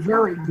proved to be a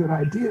very good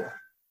idea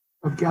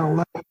of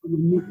Galileo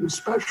and Newton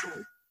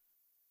especially.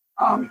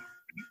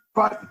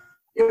 But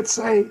it's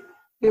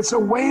a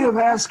way of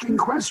asking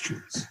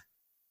questions.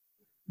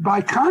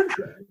 By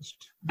contrast,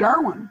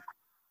 Darwin,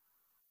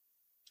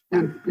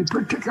 and in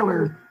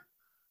particular,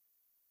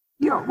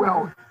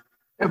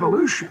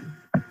 evolution,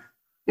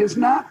 is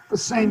not the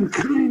same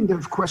kind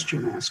of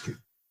question asking.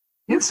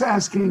 It's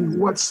asking,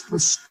 what's the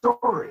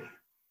story?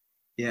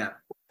 Yeah.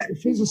 The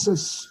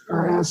physicists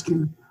are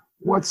asking,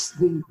 what's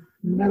the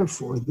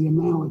metaphor, the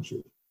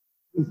analogy,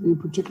 in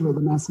particular, the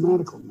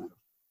mathematical metaphor.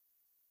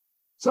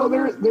 So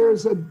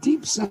there's a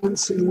deep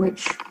sense in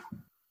which,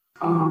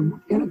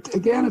 and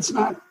again, it's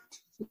not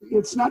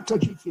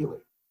touchy-feely.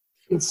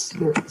 It's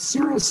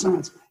serious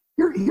science.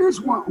 Here's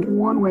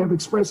one way of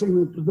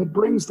expressing that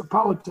brings the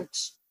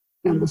politics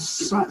and the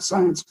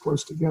science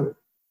close together.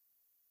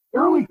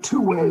 There are only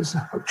two ways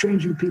of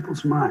changing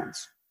people's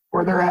minds,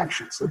 or their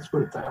actions, let's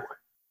put it that way.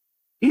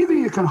 Either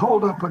you can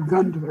hold up a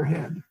gun to their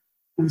head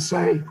and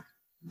say,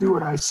 do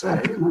what I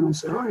say, and then they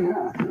say, oh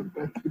yeah, you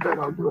bet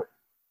I'll do it.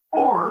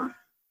 Or,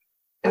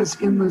 as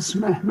in this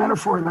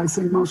metaphor that I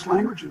think most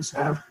languages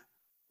have,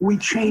 we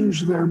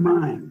change their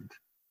mind.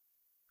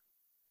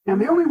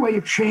 And the only way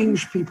you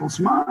change people's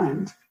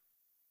mind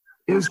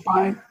is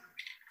by,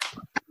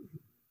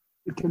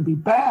 it can be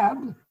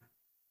bad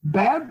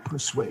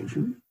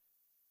persuasion,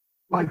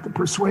 like the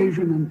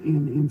persuasion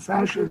in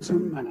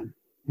fascism and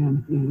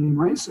in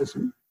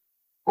racism,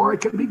 or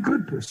it can be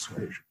good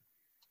persuasion.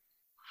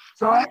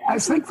 So I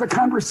think the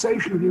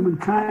conversation of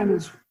humankind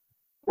is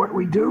what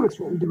we do. It's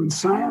what we do in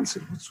science.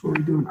 It's what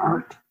we do in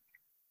art.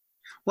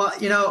 Well,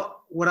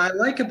 what I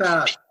like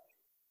about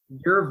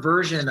your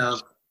version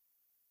of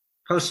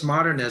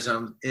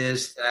postmodernism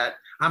is that,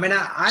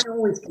 I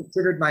always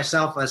considered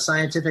myself a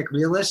scientific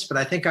realist, but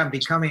I think I'm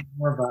becoming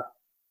more of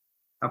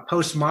a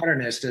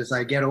postmodernist as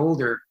I get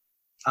older.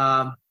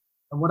 And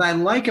what I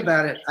like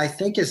about it, I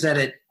think, is that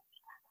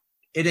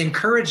it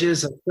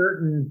encourages a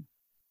certain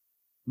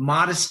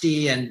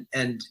modesty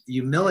and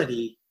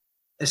humility,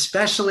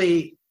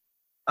 especially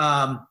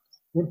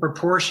in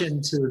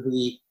proportion to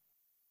the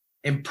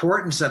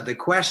importance of the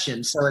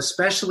question. So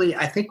especially,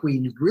 I think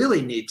we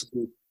really need to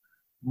be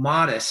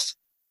modest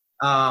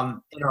in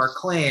our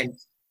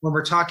claims when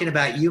we're talking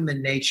about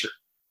human nature.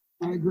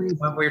 I agree.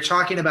 When we're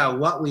talking about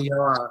what we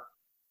are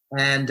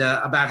and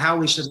about how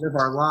we should live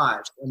our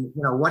lives, and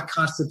what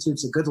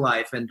constitutes a good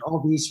life, and all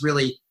these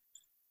really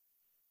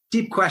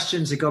deep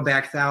questions that go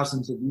back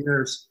thousands of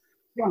years.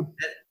 Yeah.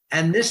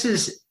 And this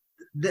is,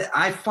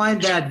 I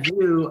find that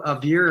view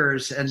of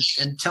yours, and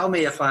tell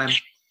me if I'm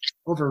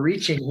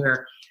overreaching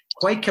here,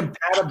 quite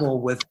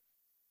compatible with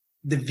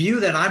the view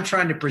that I'm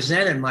trying to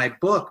present in my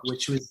book,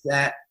 which was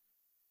that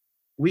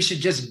we should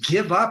just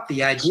give up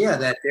the idea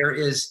that there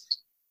is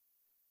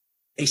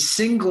a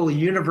single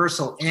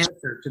universal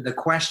answer to the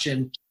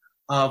question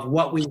of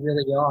what we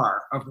really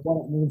are, of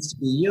what it means to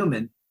be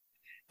human,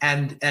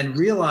 and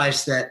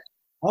realize that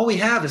all we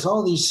have is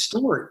all these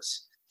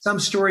stories. Some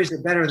stories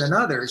are better than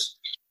others,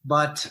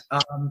 but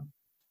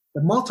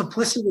the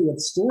multiplicity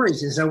of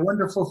stories is a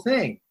wonderful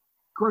thing.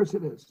 Of course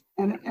it is.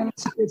 And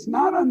it's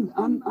not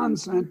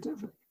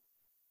unscientific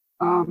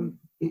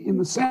in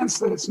the sense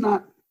that it's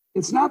not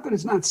that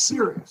it's not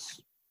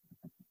serious.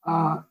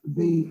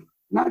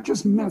 Not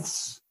just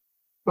myths,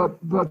 but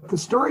the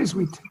stories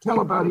we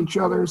tell about each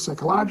other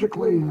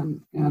psychologically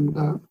and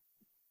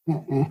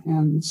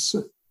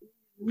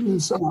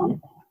so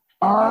on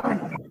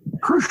are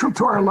crucial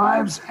to our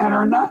lives and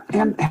are not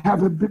and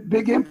have a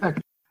big impact.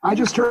 I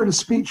just heard a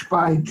speech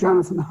by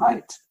Jonathan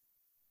Haidt,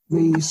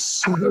 the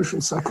social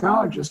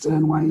psychologist at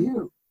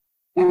NYU,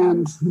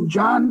 and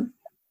John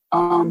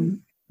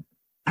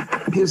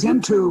is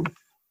into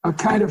a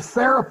kind of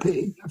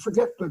therapy. I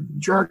forget the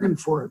jargon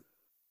for it,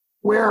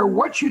 where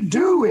what you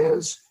do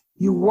is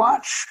you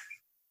watch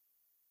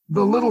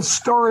the little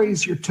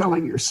stories you're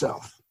telling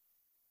yourself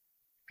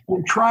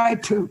and try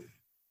to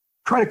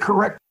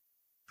correct.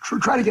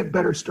 Try to get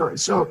better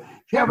stories. So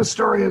if you have a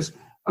story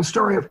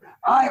of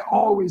I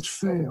always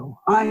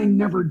fail, I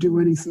never do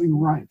anything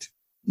right,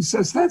 he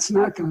says that's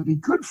not going to be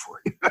good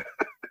for you.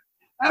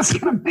 That's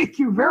going to make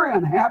you very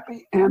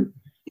unhappy and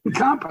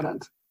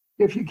incompetent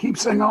if you keep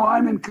saying, oh,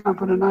 I'm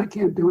incompetent, I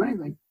can't do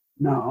anything.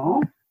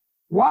 No,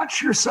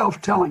 watch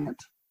yourself telling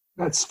it,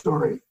 that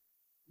story,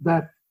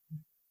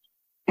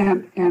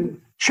 and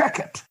check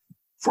it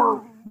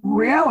for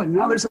reality.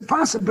 Now there's a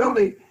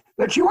possibility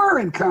that you are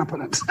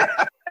incompetent.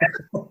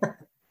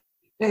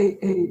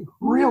 A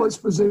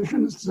realist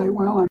position is to say,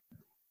 well, I'm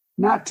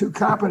not too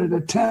competent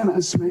at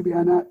tennis. Maybe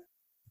I'm not,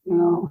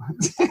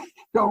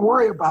 don't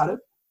worry about it.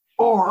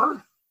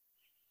 Or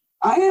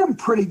I am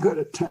pretty good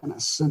at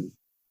tennis. And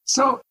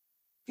so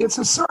it's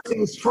a sort of,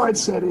 as Freud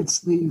said,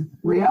 it's the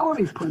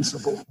reality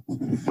principle,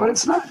 but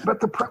it's not,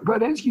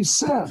 but as you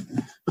said,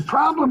 the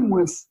problem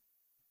with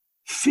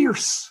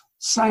fierce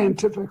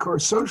scientific or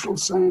social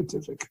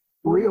scientific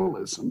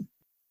realism,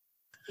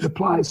 it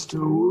applies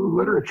to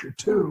literature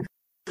too,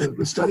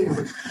 the study of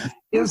it,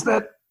 is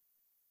that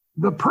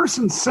the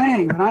person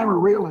saying that I'm a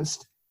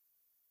realist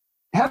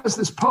has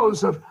this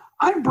pose of,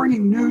 I'm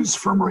bringing news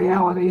from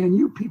reality and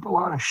you people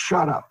ought to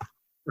shut up.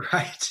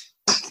 Right.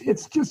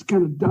 It's just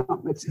kind of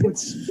dumb.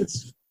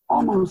 It's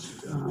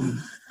almost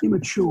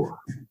immature.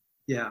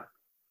 Yeah.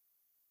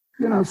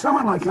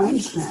 Someone like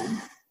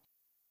Einstein,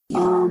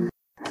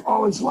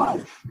 all his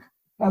life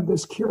had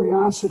this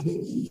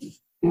curiosity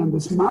and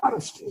this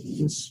modesty,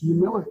 this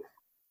humility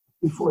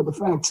before the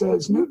facts.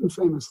 As Newton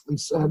famously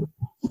said,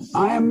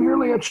 I am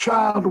merely a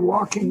child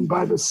walking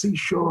by the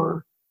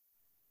seashore,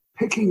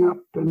 picking up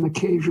an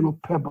occasional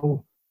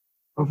pebble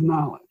of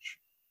knowledge.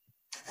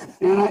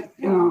 And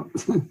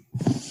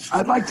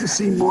I'd like to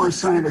see more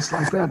scientists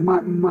like that.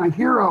 My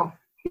hero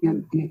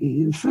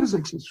in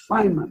physics is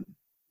Feynman,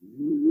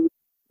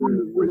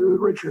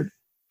 Richard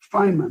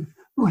Feynman,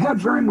 who had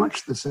very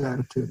much this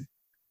attitude.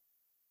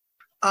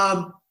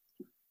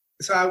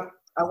 So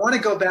I want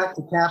to go back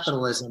to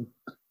capitalism.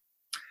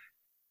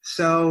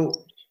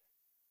 So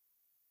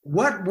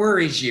what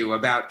worries you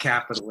about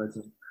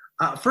capitalism?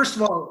 First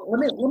of all, let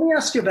me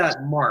ask you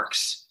about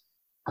Marx.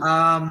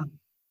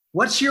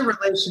 What's your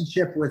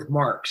relationship with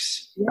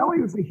Marx? Well,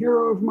 he was the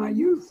hero of my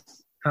youth.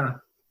 Huh.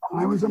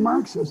 I was a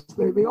Marxist.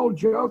 The old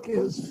joke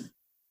is,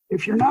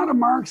 if you're not a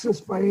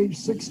Marxist by age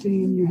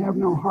 16, you have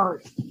no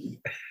heart.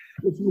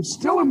 If you're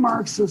still a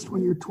Marxist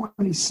when you're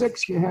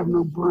 26, you have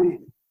no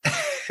brain.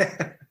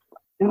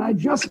 And I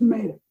just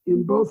made it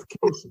in both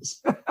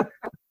cases.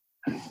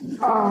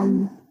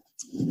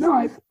 No,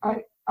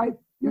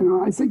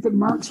 I think that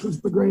Marx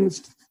was the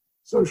greatest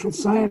social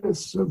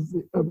scientist of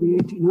the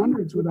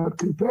 1800s without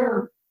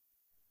compare.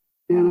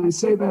 And I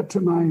say that to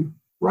my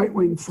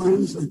right-wing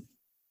friends, and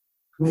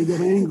they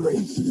get angry.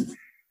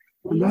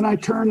 And then I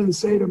turn and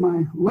say to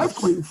my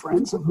left-wing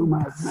friends, of whom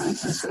I've met, I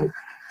say,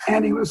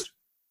 and he was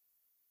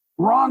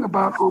wrong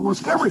about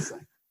almost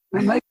everything.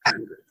 And they get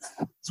angry.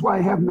 That's why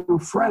I have no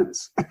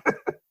friends.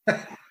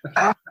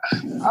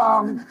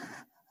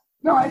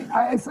 No,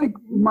 I think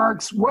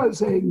Marx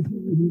was a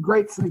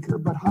great thinker,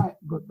 but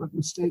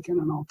mistaken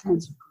in all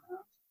kinds of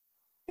grounds.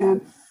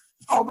 And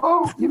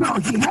although,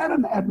 he had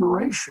an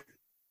admiration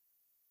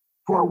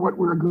for what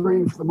we're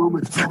agreeing for the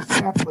moment to call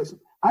capitalism,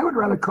 I would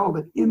rather call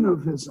it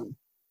innovism.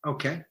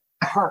 Okay.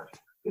 Heart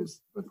is,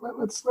 but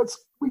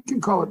we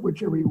can call it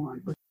whichever you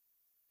want. But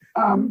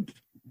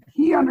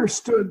he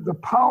understood the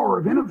power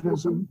of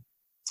innovism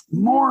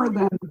more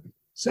than,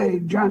 say,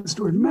 John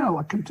Stuart Mill,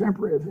 a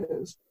contemporary of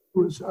his,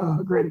 who was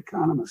a great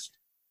economist.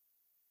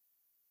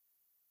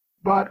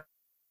 But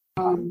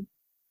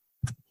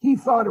he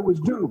thought it was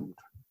doomed.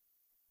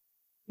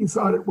 He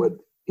thought it would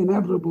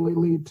inevitably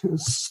lead to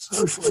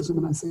socialism,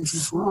 and I think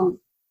he's wrong.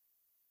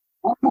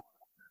 I'm more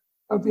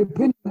of the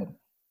opinion that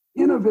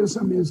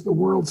innovism is the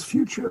world's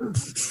future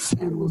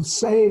and will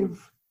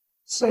save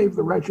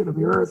the wretched of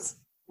the earth,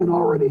 and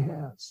already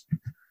has.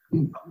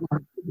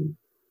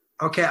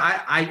 Okay,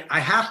 I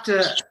have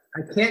to.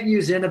 I can't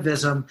use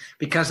innovism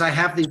because I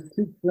have these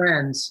two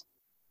friends.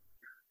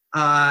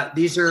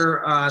 These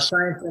are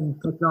science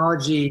and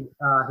technology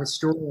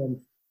historians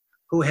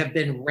who have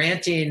been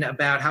ranting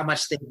about how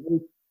much they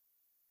hate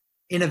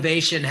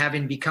innovation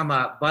having become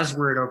a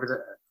buzzword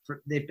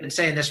they've been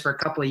saying this for a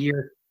couple of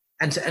years.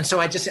 And so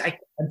I'm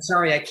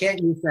sorry, I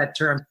can't use that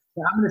term.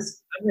 So I'm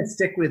gonna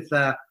stick with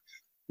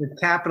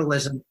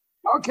capitalism.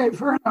 Okay,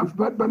 fair enough,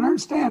 but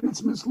understand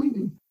it's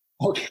misleading.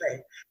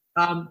 Okay.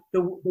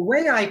 The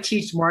way I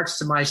teach Marx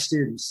to my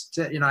students,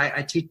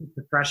 I teach it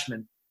to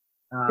freshmen,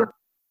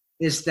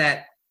 is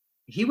that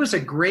he was a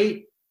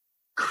great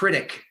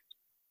critic,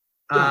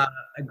 a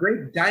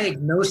great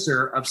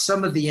diagnoser of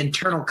some of the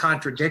internal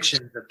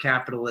contradictions of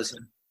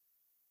capitalism,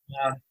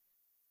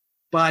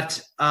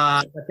 but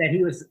that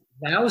he was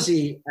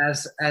lousy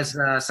as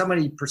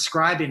somebody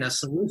prescribing a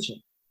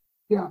solution.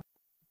 Yeah.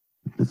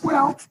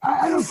 Well,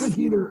 I don't think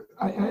either.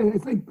 I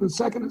think the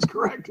second is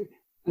correct.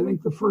 I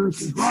think the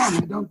first is wrong.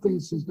 I don't think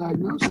his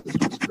diagnosis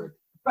was correct.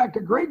 In fact,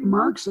 a great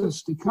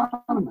Marxist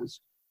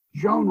economist,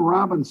 Joan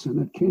Robinson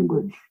at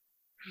Cambridge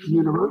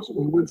University,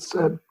 once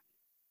said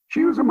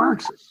she was a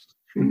Marxist.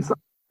 She thought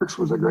Marx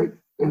was a great,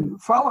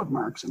 and followed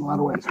Marx in a lot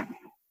of ways.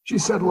 She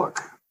said,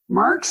 look,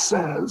 Marx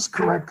says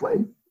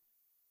correctly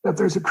that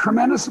there's a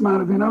tremendous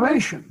amount of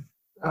innovation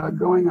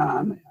going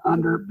on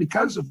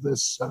because of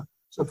this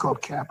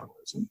so-called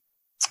capitalism.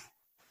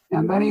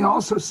 And then he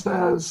also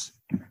says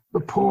the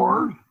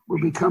poor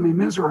will become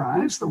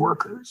immiserized, the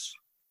workers,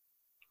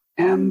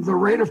 and the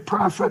rate of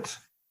profit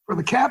for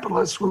the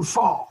capitalists will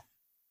fall.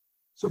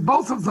 So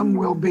both of them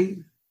will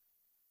be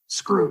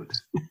screwed.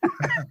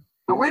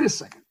 Now, wait a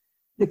second.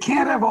 You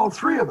can't have all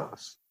three of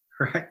those.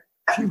 Right.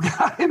 If you've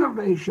got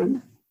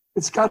innovation,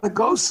 it's got to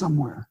go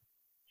somewhere.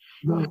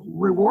 The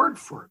reward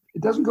for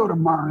it doesn't go to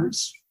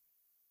Mars.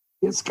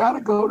 It's got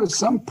to go to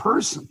some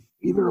person,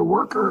 either a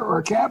worker or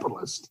a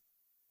capitalist.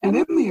 And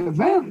in the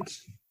event,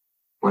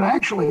 what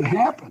actually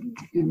happened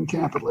in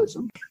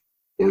capitalism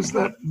is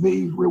that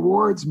the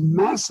rewards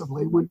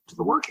massively went to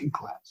the working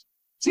class.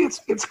 See,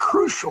 it's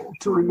crucial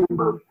to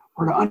remember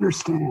or to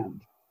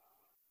understand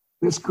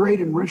this great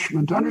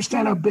enrichment, to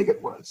understand how big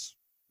it was.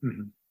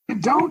 Mm-hmm.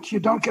 You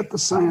don't get the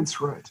science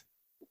right.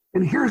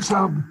 And here's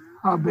how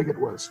big it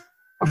was.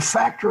 A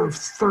factor of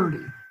 30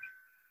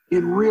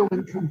 in real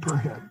income per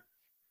head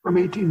from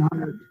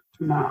 1800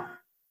 to now.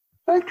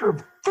 Factor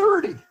of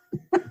 30.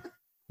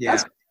 Yeah.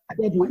 That's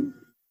doubling.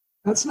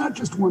 That's not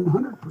just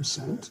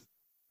 100%,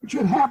 which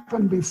had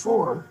happened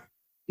before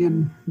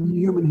in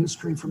human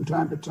history from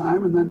time to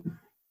time, and then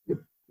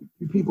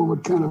people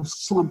would kind of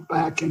slump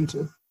back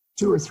into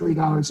 $2 or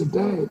 $3 a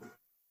day.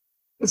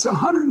 It's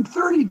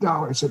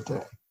 $130 a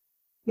day.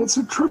 It's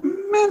a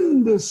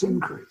tremendous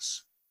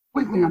increase,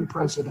 completely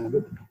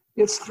unprecedented.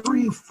 It's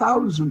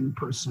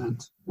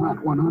 3,000%, not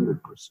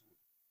 100%.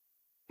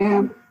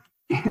 And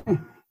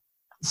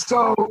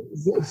so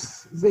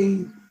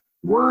the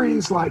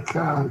worries like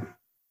Thomas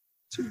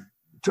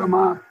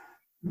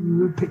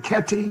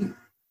Piketty,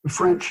 the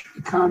French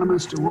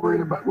economist who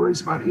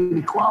worries about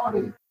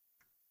inequality,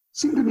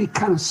 seem to be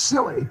kind of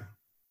silly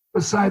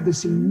beside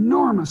this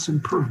enormous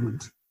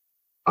improvement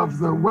of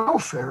the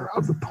welfare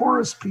of the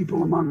poorest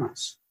people among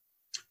us.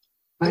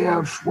 They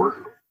have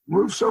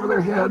roofs over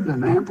their head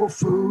and ample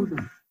food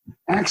and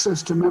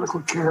access to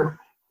medical care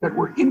that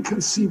were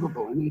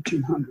inconceivable in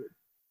 1800.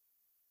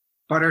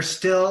 But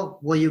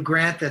will you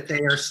grant that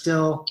they are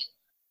still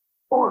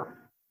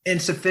poor,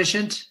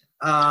 insufficient?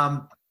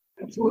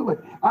 Absolutely.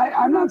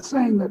 I'm not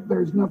saying that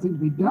there's nothing to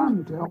be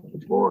done to help the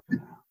poor,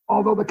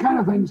 although the kind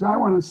of things I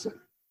want to say,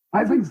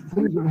 I think the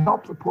things that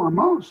help the poor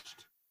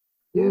most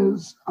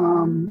is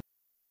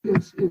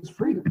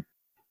freedom.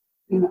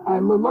 I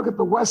look at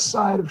the west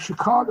side of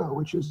Chicago,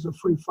 which is a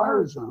free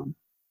fire zone,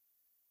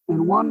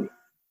 and one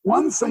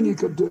thing you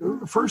could do,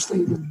 the first thing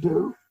you could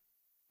do,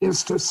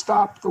 is to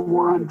stop the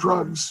war on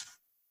drugs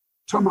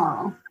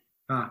tomorrow,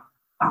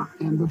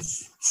 and the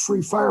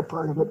free fire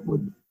part of it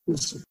would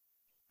disappear.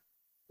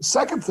 The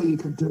second thing you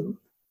could do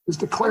is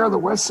declare the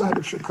west side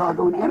of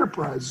Chicago an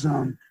enterprise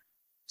zone,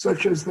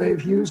 such as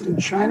they've used in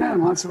China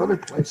and lots of other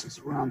places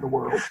around the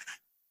world,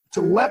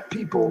 to let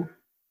people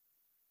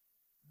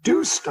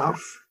do stuff,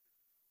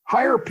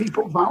 hire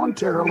people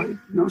voluntarily,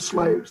 no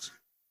slaves,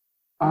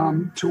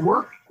 to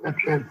work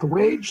at the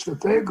wage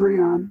that they agree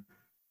on.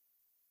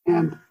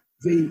 And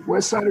the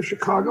west side of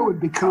Chicago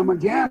would become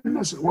again,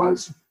 as it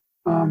was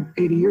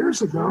 80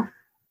 years ago,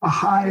 a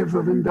hive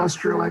of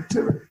industrial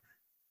activity.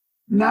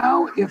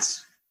 Now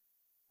it's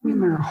I mean,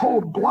 there are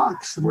whole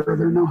blocks where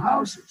there are no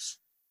houses.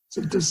 It's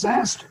a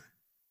disaster.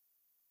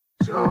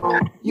 So,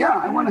 yeah,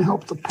 I want to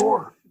help the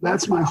poor.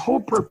 That's my whole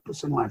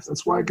purpose in life.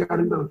 That's why I got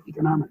into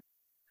economics.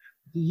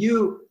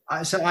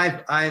 So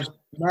I've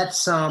met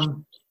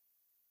some,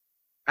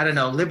 I don't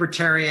know,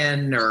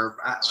 libertarian, or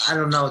I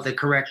don't know the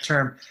correct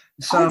term.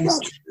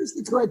 Here's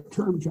the correct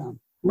term, John.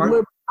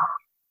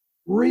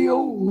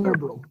 Real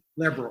liberal.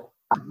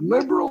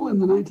 Liberal in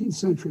the 19th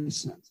century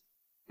sense.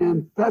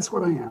 And that's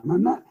what I am.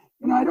 I'm not,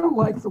 I don't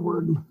like the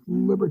word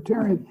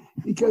libertarian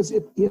because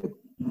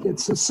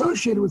it's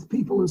associated with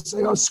people who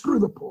say, oh, screw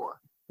the poor.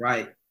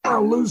 Right.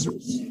 Are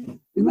losers.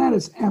 And that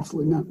is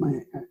absolutely not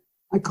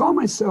I call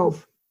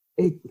myself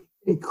a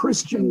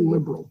Christian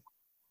liberal,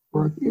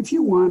 or if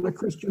you want, a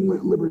Christian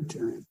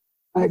libertarian.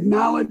 I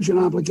acknowledge an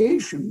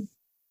obligation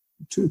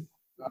to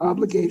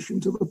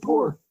the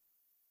poor.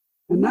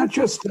 And not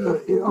just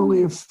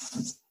only if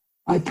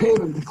I pay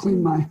them to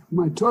clean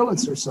my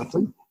toilets or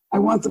something. I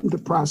want them to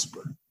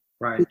prosper.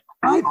 Right. If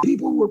my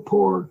people were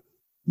poor,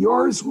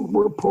 yours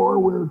were poor.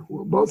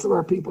 Both of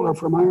our people are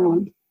from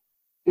Ireland.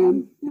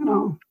 And,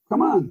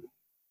 come on.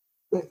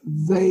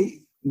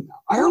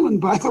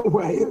 Ireland, by the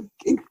way,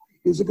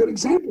 is a good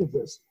example of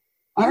this.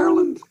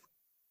 Ireland,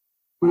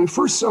 when I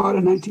first saw it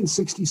in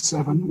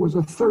 1967, was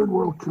a third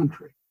world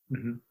country.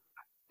 Mm-hmm.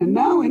 And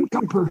now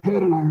income per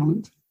head in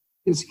Ireland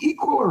is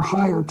equal or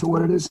higher to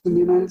what it is in the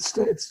United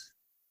States.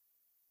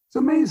 It's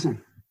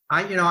amazing.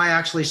 I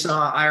actually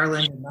saw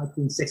Ireland in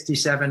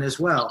 1967 as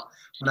well.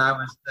 When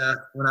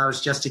I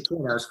was just a kid,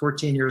 I was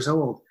 14 years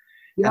old.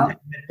 Yeah. And I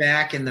went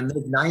back in the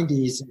mid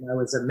 90s, and I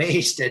was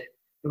amazed at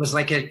it was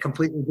like a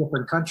completely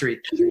different country.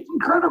 It's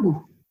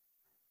incredible.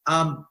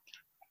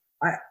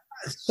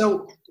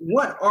 So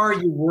what are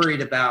you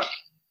worried about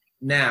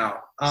now?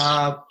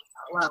 Well,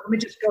 let me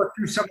just go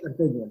through some of the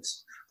big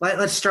ones.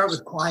 Let's start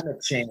with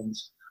climate change.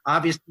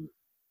 Obviously,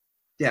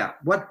 yeah.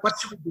 What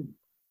should we do?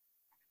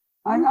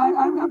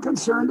 I'm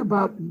concerned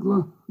about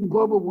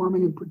global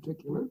warming in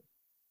particular,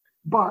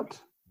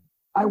 but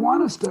I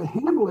want us to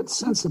handle it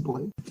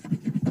sensibly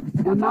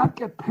and not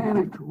get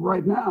panicked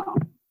right now.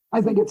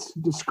 I think it's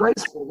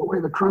disgraceful the way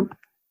the Trump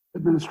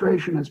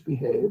administration has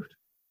behaved.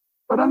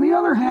 But on the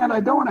other hand, I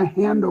don't want to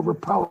hand over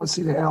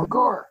policy to Al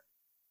Gore.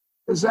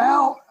 Because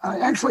Al,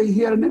 he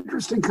had an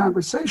interesting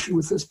conversation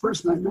with this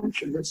person I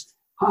mentioned, this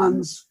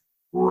Hans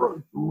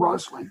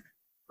Rosling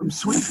from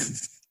Sweden.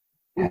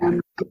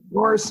 And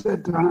Gore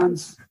said to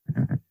Hans,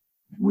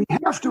 we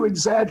have to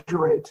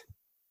exaggerate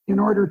in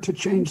order to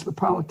change the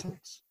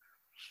politics.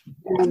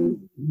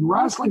 And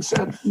Rosling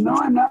said, no,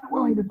 I'm not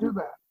willing to do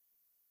that.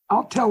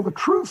 I'll tell the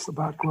truth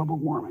about global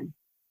warming,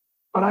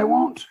 but I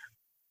won't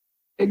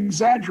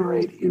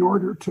exaggerate in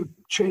order to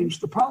change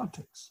the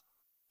politics.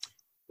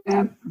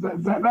 And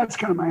that's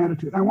kind of my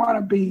attitude. I want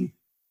to be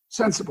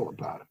sensible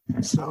about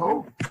it.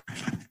 So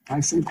I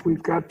think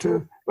we've got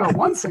to,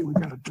 one thing we've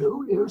got to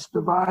do is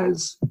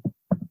devise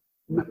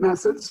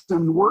methods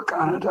and work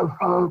on it of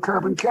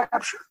carbon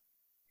capture.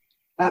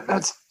 I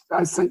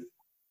think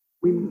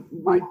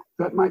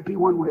that might be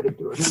one way to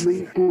do it.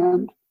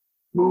 And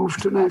move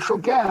to natural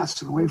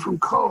gas and away from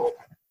coal.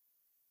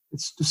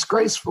 It's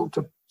disgraceful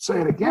to say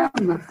it again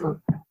that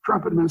the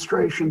Trump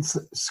administration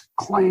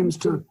claims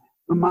to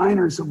the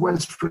miners of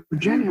West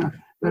Virginia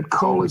that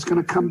coal is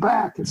going to come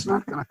back. It's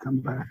not going to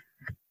come back.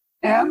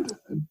 And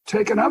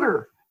take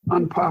another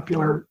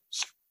unpopular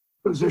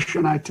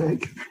position I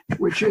take,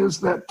 which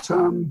is that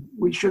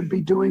we should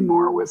be doing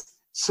more with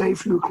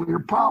safe nuclear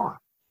power.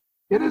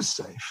 It is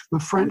safe. The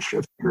French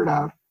have figured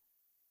out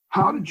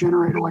how to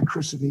generate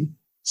electricity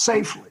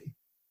safely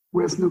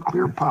with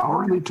nuclear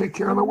power, and they take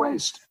care of the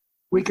waste.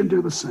 We can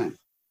do the same.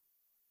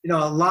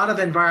 A lot of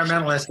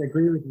environmentalists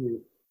agree with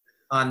you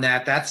on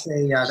that. That's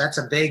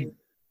a big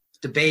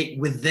debate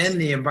within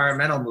the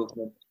environmental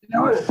movement.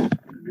 It is.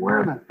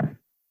 Where then?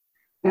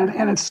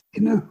 And it's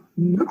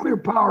nuclear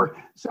power.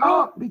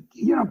 So,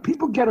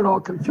 people get it all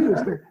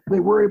confused. They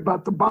worry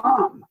about the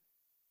bomb.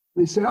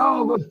 They say,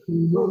 oh,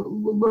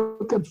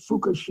 look at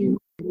Fukushima.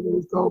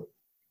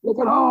 Look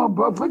at all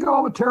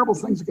the terrible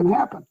things that can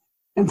happen.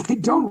 And they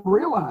don't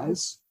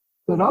realize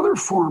that other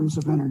forms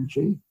of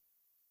energy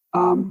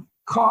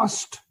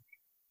cost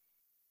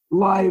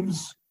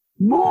lives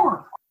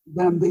more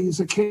than these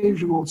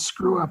occasional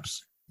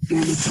screw-ups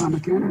in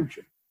atomic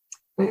energy.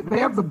 They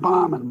have the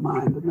bomb in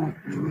mind, and that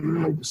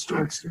really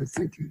distorts their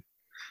thinking.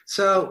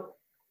 So,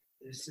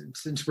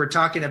 since we're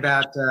talking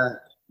about the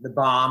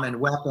bomb and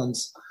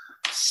weapons,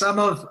 some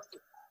of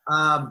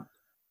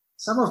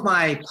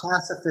my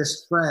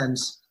pacifist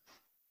friends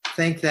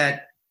think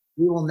that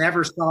we will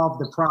never solve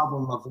the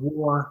problem of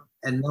war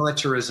and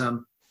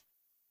militarism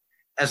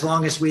as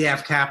long as we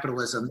have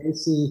capitalism. They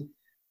see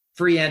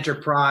free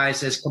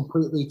enterprise as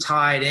completely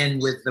tied in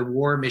with the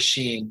war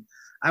machine.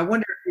 I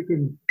wonder if you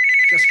can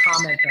just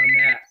comment on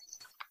that.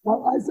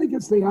 Well, I think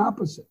it's the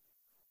opposite.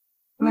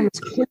 I think it's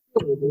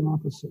clearly the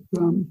opposite.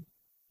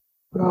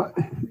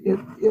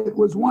 It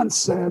was once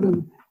said,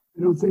 and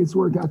I don't think it's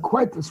worked out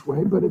quite this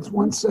way, but it's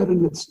once said,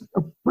 and it's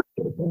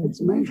appreciative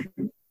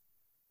approximation,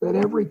 that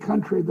every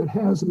country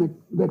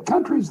that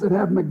countries that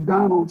have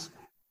McDonald's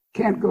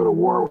can't go to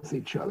war with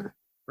each other.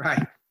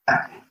 Right.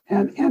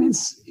 And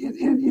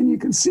you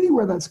can see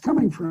where that's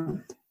coming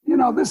from. You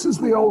know, this is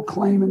the old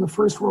claim in the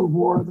First World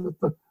War that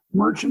the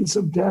merchants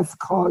of death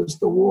caused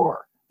the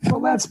war. Well,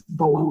 that's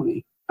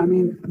baloney. I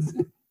mean,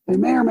 they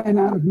may or may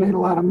not have made a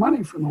lot of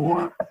money from the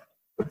war,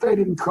 but they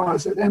didn't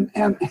cause it. And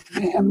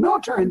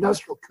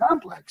military-industrial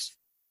complex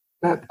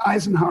that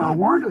Eisenhower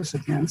warned us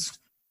against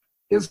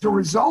is the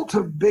result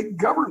of big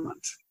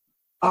government,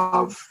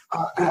 of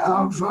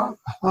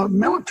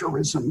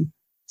militarism.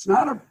 It's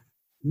not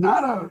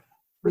a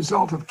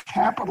result of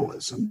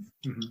capitalism.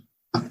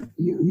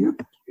 Mm-hmm.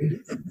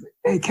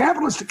 A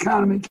capitalist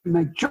economy can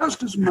make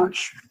just as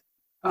much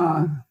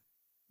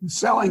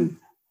selling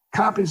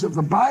copies of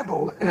the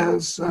Bible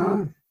as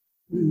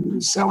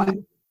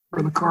selling,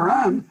 or the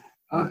Quran,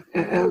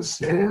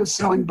 as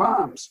selling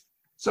bombs.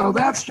 So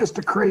that's just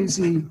a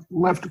crazy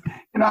left.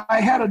 You know,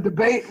 I had a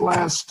debate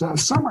last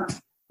summer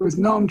with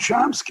Noam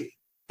Chomsky.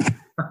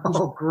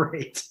 Oh,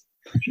 great.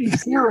 Chief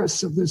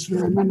theorists of this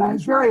very, and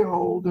he's very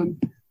old,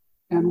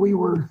 and we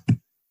were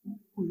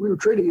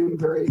treating him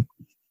very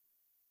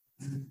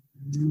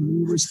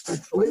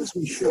respectfully, as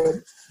we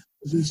should,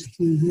 because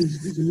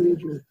he's a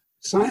major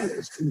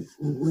scientist in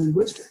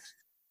linguistics.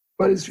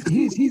 But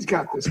he's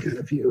got this kind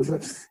of view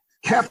that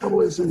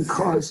capitalism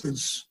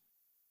causes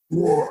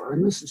war,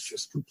 and this is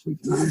just complete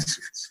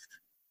nonsense.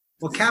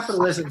 Well,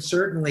 capitalism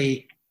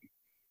certainly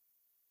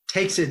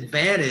takes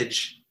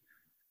advantage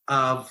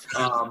of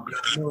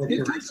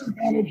it takes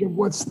advantage of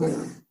what's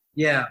there.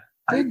 Yeah.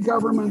 Big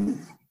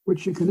government,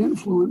 which you can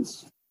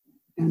influence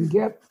and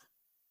get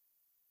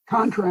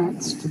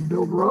contracts to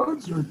build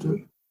roads or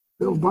to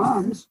build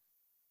bombs.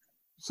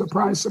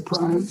 Surprise,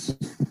 surprise,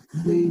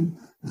 the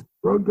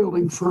road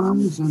building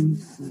firms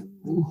and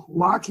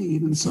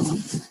Lockheed and so on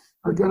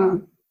are going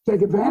to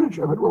take advantage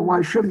of it. Well,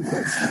 why shouldn't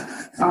they?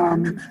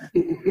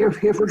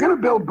 If we're going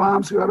to build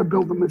bombs, we ought to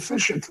build them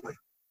efficiently.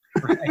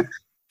 Right.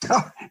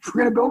 If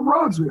we're going to build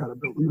roads, we ought to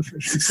build them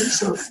efficiently.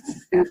 So,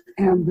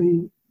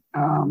 and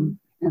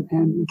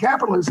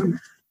capitalism,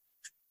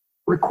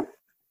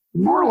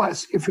 more or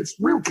less, if it's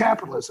real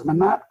capitalism and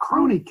not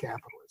crony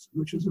capitalism,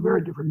 which is a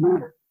very different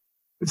matter,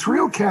 if it's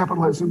real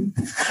capitalism,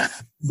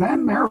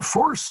 then they're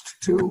forced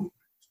to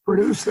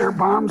produce their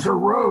bombs or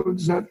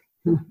roads at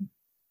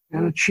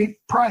a cheap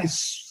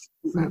price.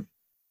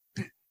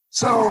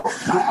 So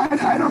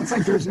I don't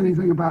think there's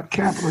anything about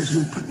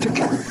capitalism in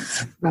particular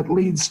that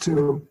leads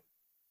to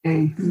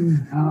a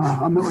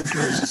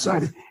military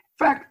society. In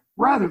fact,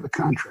 rather the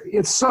contrary.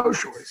 It's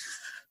socialism.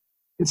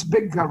 It's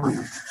big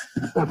government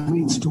that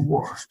leads to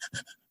war.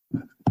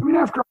 I mean,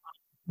 after all,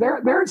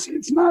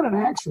 it's not an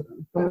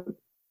accident that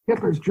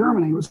Hitler's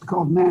Germany was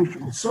called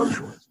National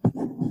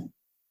Socialism.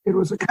 It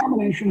was a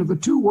combination of the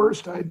two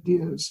worst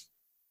ideas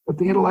that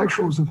the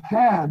intellectuals have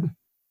had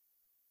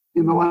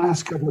in the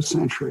last couple of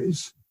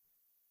centuries.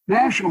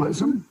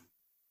 Nationalism,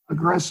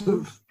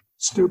 aggressive,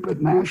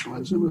 stupid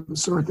nationalism of the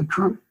sort that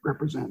Trump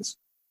represents,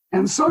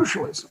 and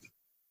socialism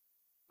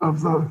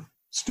of the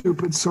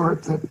stupid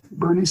sort that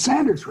Bernie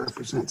Sanders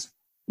represents.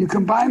 You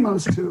combine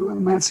those two,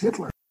 and that's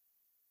Hitler.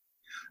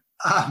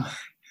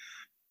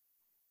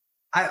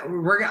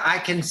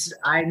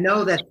 I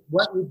know that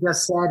what you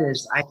just said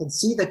is, I can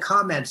see the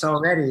comments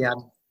already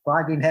on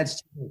Bogging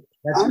Heads.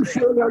 I'm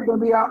sure they're going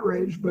to be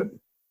outraged, but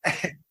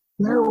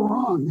they're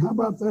wrong. How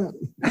about that?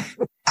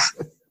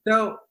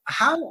 So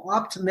how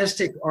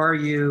optimistic are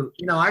you?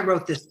 You know, I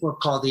wrote this book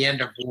called The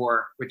End of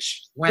War,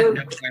 which went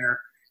nowhere.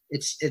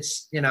 It's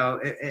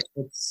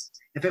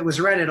if it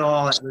was read at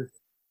all,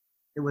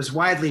 it was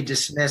widely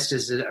dismissed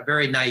as a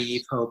very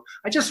naive hope.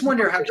 I just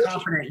wonder how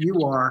confident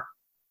you are.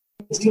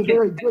 It's a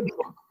very good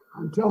book.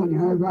 I'm telling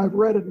you, I've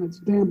read it and it's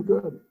damn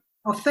good.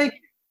 Oh, thank you.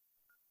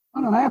 Oh,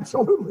 no,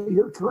 absolutely.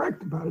 You're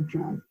correct about it,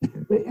 John.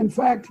 In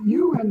fact,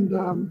 you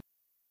and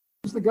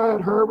who's the guy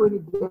at Harvard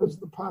who does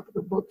the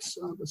popular books,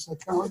 the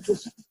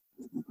psychologist,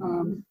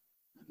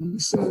 he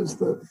says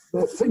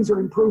that things are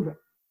improving.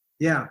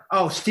 Yeah.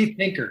 Oh, Steve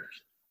Pinker.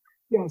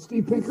 Yeah,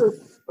 Steve Pinker.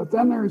 But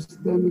then there's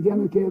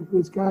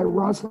this guy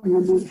Rosling I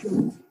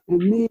mentioned, and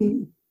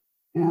me,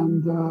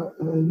 and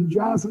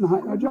Jonathan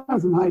Haidt.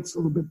 Jonathan Haidt's a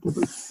little bit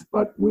different.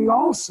 But we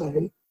all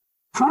say,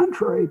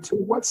 contrary to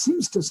what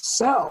seems to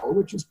sell,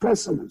 which is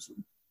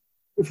pessimism,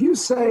 if you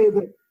say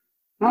that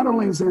not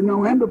only is there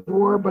no end of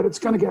war, but it's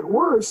going to get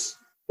worse,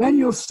 then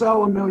you'll sell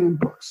 1 million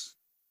books.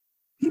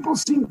 People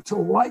seem to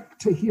like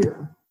to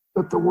hear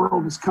that the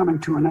world is coming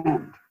to an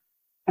end.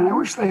 And I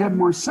wish they had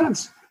more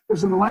sense,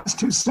 because in the last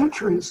 2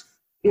 centuries,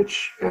 with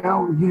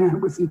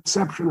the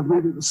exception of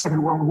maybe the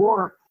Second World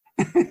War,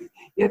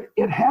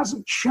 it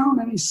hasn't shown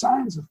any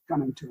signs of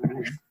coming to an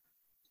end.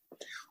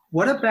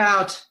 What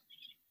about,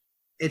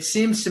 it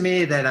seems to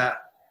me that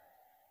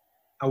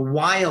a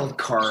wild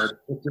card,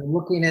 if you're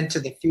looking into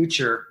the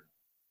future,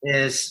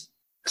 is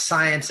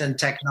science and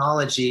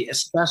technology,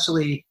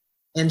 especially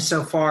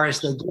insofar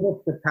as they give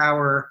us the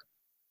power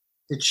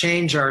to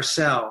change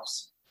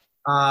ourselves.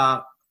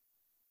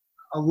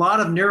 a lot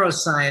of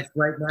neuroscience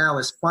right now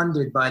is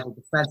funded by the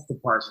Defense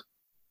Department,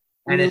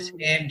 and it's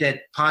aimed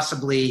at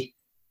possibly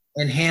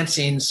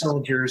enhancing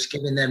soldiers,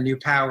 giving them new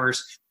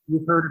powers.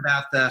 You've heard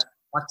about the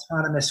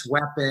autonomous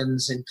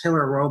weapons and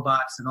killer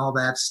robots and all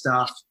that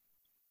stuff.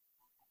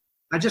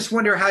 I just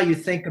wonder how you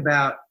think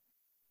about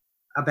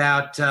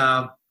that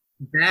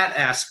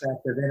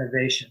aspect of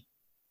innovation.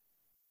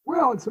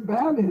 Well, it's a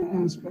bad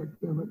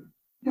aspect of it.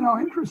 You know,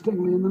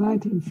 interestingly, in the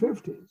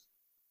 1950s,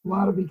 a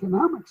lot of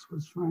economics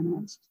was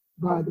financed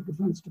by the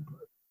Defense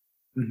Department.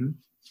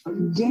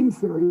 Game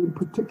theory in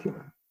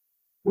particular,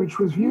 which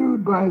was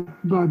viewed by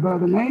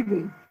the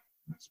Navy,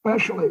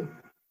 especially,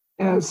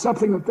 as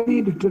something that they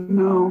needed to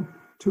know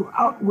to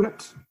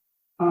outwit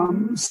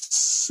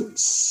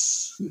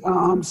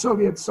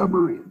Soviet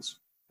submarines,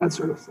 that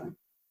sort of thing,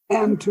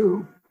 and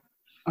to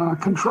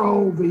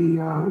control the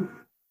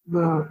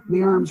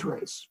arms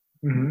race.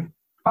 You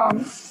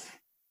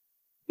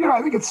know,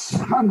 I think it's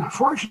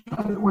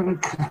unfortunate when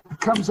it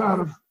comes out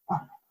of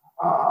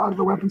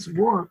the weapons of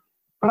war,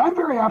 but I'm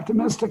very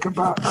optimistic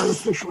about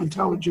artificial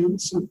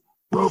intelligence and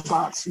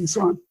robots and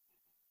so on.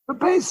 The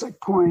basic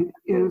point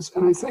is,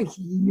 and I think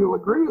you'll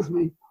agree with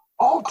me,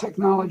 all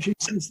technology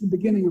since the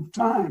beginning of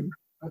time,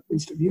 at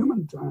least of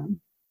human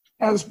time,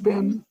 has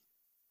been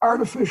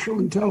artificial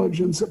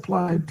intelligence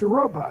applied to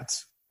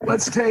robots.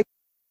 Let's take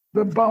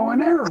the bow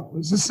and arrow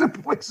as a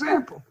simple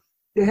example.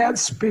 You had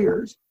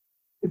spears.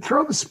 You'd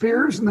throw the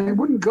spears and they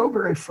wouldn't go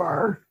very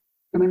far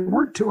and they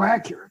weren't too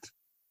accurate.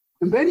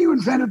 And then you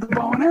invented the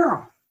bow and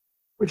arrow,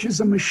 which is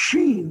a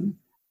machine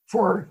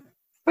for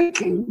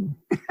thinking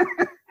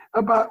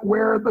about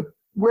where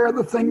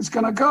the thing's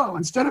going to go.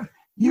 Instead of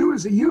you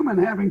as a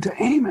human having to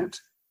aim it,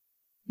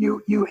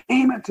 you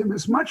aim it in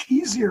this much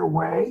easier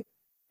way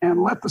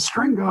and let the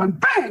string go, and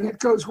bang, it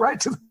goes right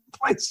to the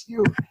place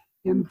you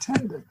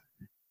intended.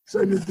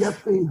 So you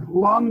get the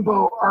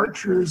longbow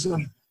archers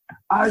of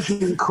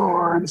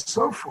Agincourt and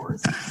so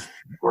forth,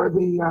 or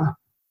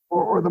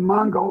the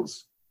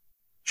Mongols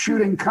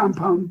shooting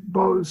compound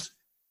bows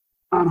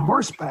on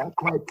horseback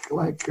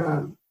like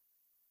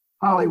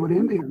Hollywood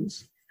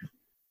Indians.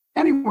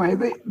 Anyway,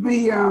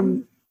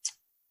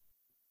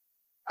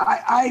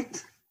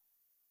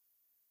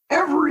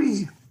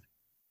 everything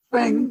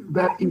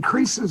that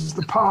increases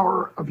the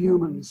power of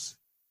humans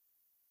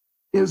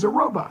is a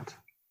robot.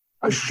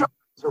 A show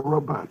is a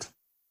robot.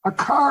 A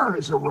car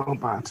is a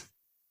robot.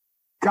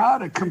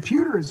 God, a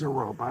computer is a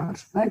robot.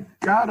 Thank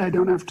God I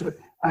don't have to.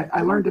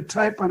 I learned to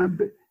type on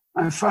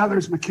my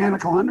father's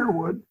mechanical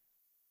Underwood,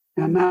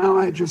 and now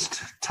I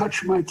just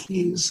touch my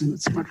keys and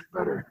it's much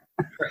better.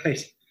 Right.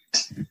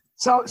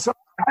 So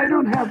I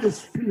don't have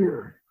this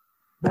fear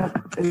that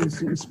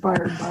is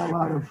inspired by a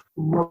lot of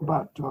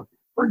robot talk.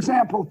 For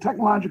example,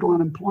 technological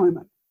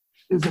unemployment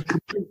is a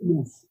complete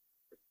myth.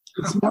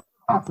 It's never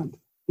happened.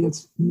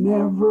 It's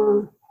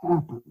never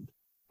happened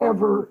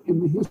ever in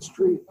the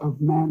history of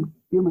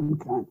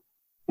humankind,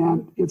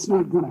 and it's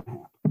not going to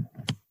happen.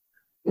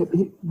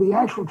 The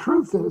actual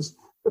truth is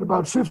that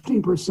about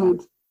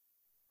 15%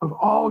 of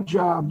all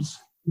jobs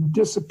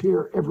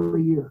disappear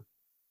every year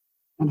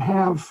and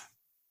have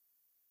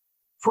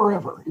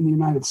forever in the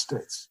United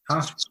States.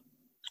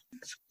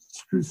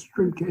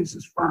 Extreme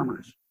cases,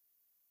 farmers.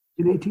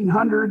 In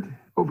 1800,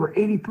 over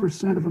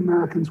 80% of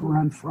Americans were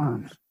on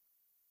farms.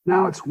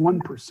 Now it's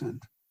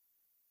 1%.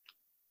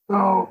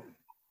 So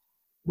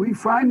we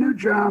find new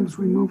jobs,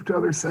 we move to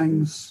other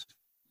things,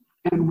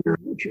 and we're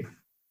richer.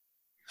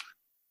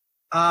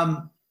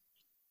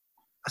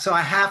 So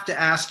I have to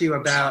ask you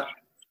about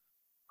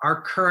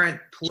our current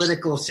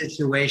political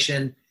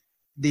situation.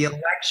 The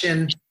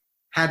election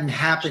hadn't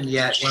happened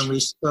yet when we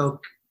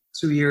spoke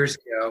 2 years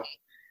ago.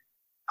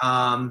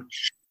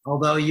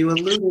 Although you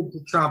alluded to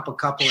Trump a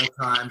couple of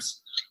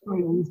times.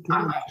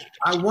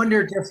 I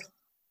wonder just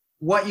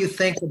what you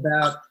think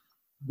about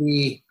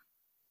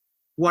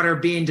what are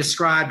being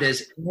described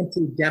as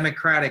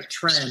anti-democratic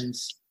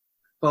trends,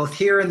 both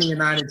here in the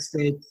United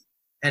States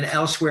and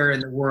elsewhere in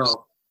the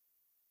world.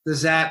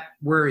 Does that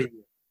worry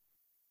you?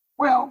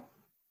 Well,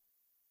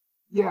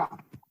 yeah.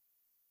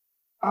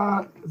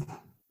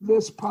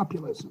 This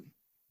populism.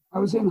 I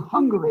was in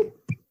Hungary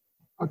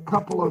a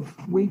couple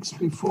of weeks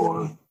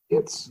before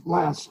its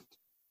last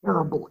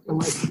terrible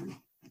election,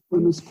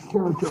 when this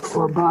character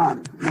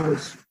Orban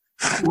was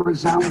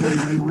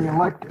resoundingly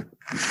reelected.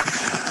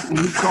 And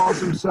he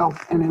calls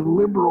himself an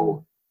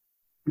illiberal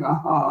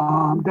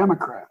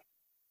Democrat,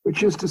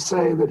 which is to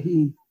say that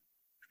he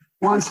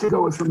wants to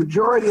go with the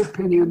majority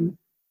opinion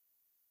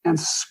and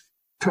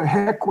to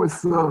heck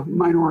with the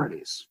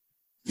minorities.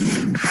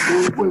 And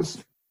it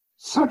was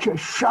such a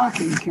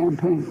shocking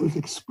campaign. It was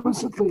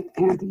explicitly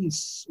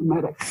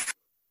anti-Semitic.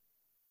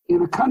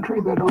 In a country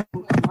a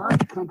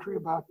large country,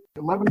 about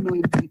 11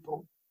 million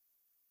people,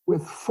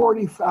 with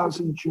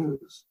 40,000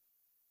 Jews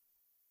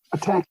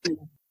attacking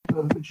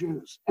the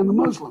Jews and the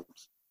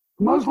Muslims.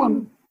 The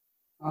Muslim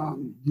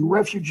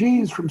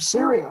refugees from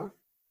Syria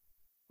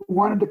who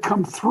wanted to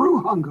come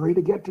through Hungary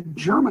to get to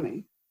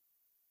Germany,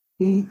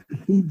 he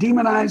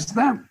demonized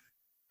them.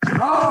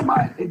 Oh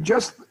my,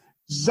 just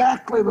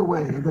exactly the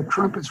way that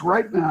Trump is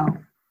right now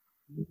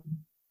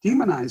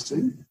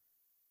demonizing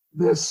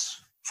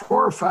this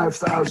 4,000 or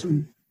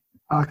 5,000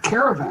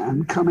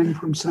 caravan coming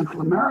from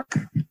Central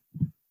America.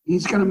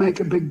 He's going to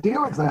make a big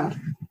deal of that,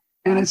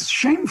 and it's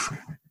shameful.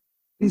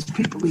 These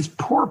people, these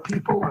poor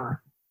people,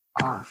 are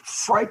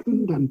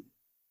frightened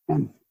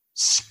and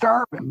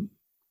starving.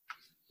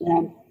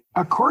 And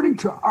according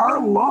to our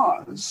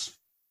laws,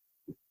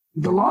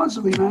 the laws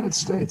of the United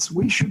States,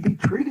 we should be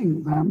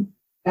treating them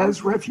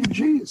as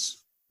refugees.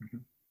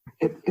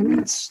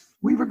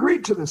 We've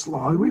agreed to this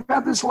law. We've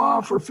had this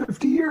law for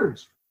 50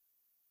 years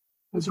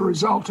as a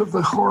result of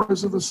the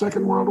horrors of the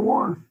Second World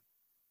War.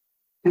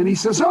 And he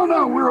says, oh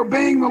no, we're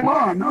obeying the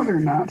law. No, they're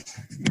not.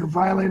 They're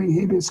violating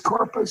habeas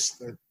corpus.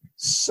 They're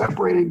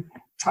separating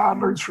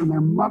toddlers from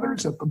their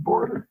mothers at the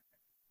border.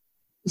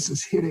 This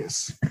is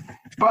hideous.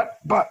 But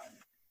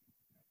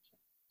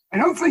I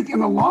don't think in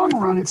the long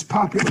run it's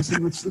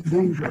populism that's the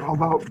danger,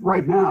 although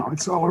right now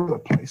it's all over the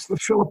place. The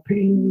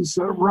Philippines,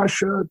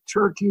 Russia,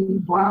 Turkey,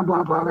 blah,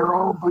 blah, blah. They're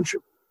all a bunch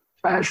of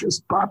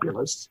fascist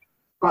populists.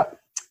 But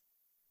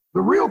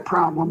the real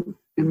problem,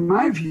 in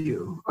my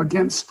view,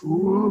 against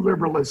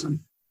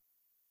liberalism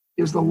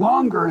is the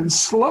longer and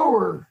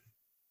slower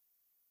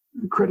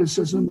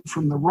criticism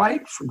from the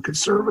right, from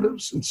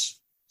conservatives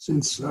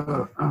since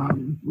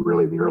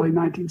really the early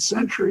 19th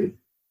century,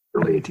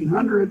 early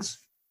 1800s,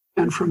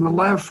 and from the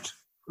left,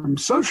 from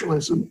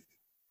socialism,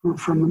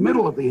 from the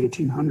middle of the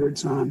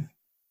 1800s on.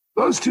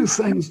 Those two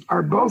things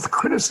are both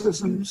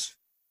criticisms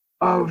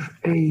of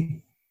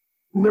a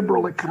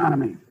liberal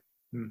economy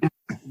and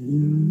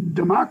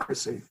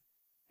democracy,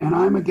 and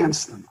I'm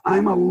against them.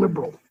 I'm a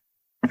liberal.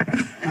 I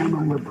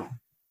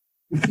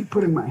keep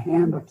putting my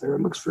hand up there.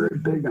 It looks very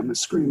big on the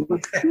screen.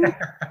 Look.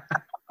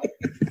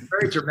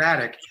 Very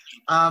dramatic.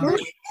 All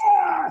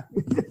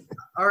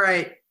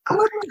right.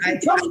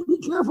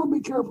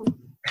 Be careful.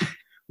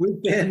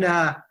 We've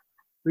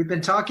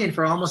been talking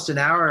for almost an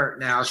hour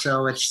now,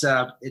 so it's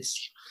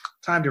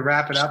time to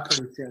wrap it up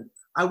pretty soon.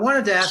 I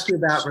wanted to ask you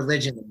about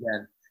religion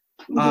again.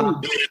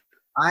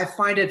 I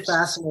find it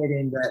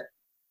fascinating that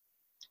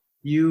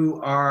you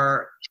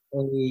are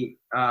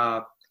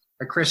a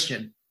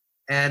Christian,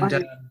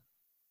 and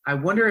I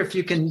wonder if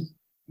you can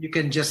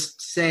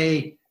just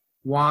say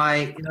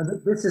why.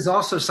 This is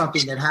also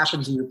something that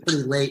happened to you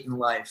pretty late in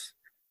life,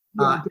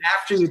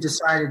 after you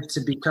decided to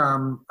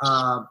become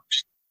a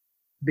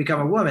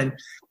woman.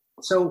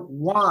 So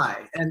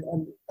why?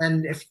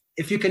 And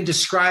if you can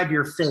describe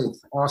your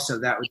faith, also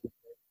that would be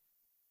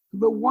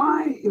great. The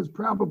why is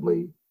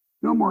probably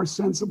no more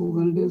sensible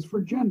than it is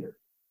for gender.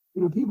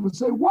 People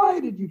say,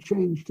 why did you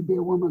change to be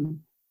a woman?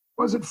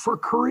 Was it for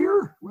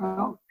career?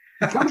 Well,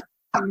 coming to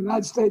the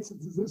United States at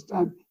this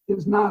time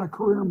is not a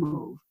career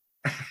move.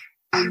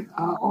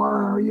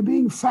 Or are you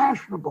being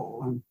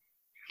fashionable? And,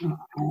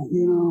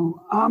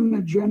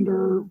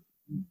 omnigender,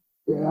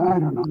 I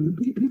don't know.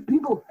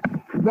 People,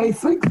 they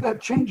think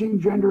that changing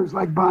gender is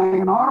like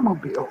buying an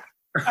automobile.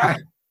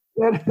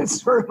 That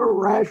it's sort of a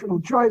rational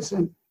choice.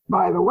 And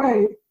by the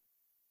way,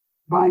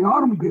 buying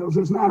automobiles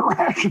is not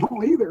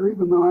rational either,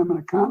 even though I'm an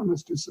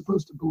economist who's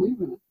supposed to believe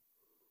in it.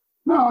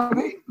 No,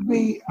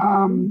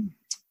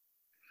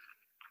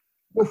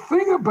 the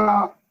thing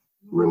about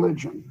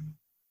religion,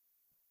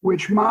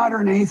 which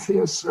modern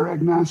atheists or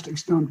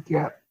agnostics don't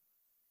get,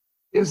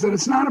 is that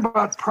it's not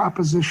about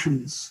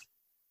propositions.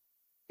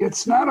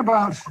 It's not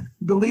about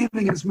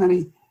believing as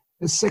many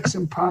as 6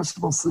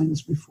 impossible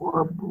things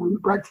before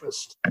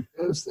breakfast,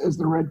 as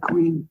the Red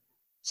Queen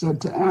said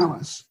to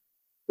Alice.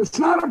 It's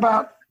not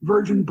about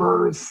virgin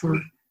birth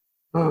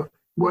or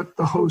what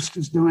the host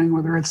is doing,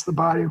 whether it's the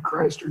body of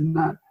Christ or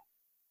not.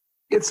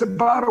 It's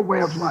about a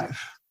way of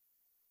life.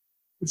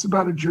 It's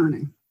about a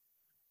journey.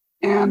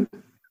 And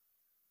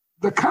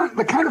the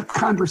kind of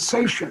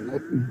conversation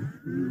that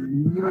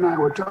you and I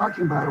were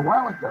talking about a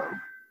while ago,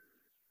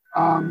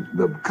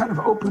 the kind of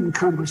open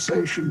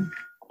conversation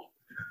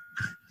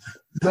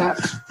that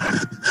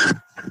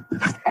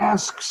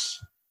asks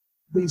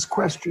these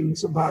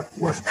questions about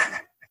what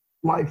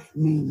life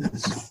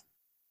means,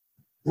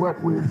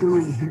 what we're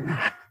doing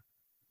here,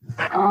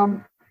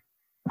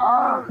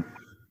 are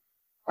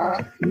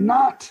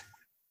not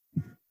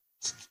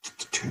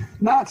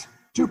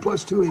 2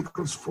 + 2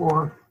 =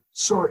 4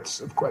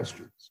 sorts of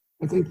questions.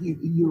 I think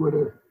you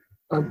would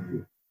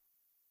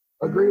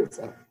agree with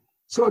that.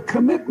 So a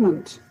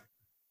commitment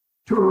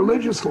to a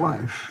religious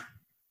life,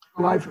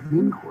 a life of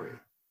inquiry,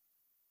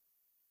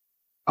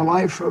 a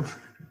life of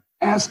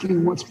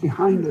asking what's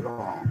behind it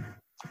all.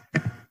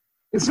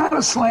 It's not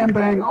a slam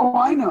bang, oh,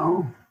 I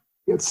know,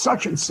 it's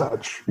such and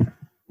such,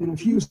 and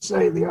if you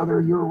say the other,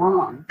 you're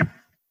wrong.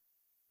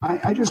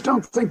 I just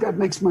don't think that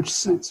makes much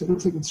sense. I don't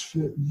think it's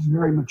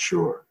very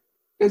mature.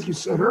 As you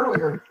said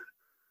earlier,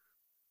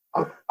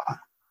 a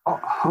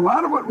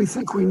lot of what we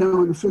think we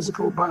know in the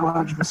physical,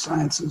 biological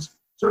sciences,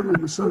 certainly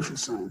in the social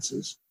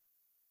sciences,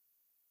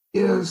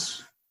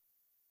 is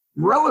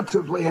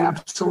relatively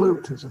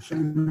absolute, as a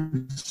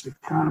famous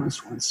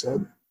economist once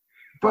said,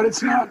 but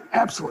it's not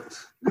absolute.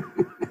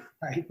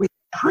 Right. We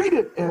treat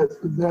it as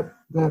that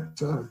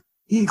that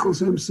E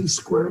equals MC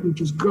squared and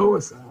just go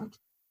with that.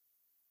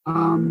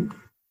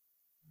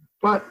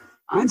 But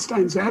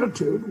Einstein's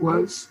attitude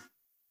was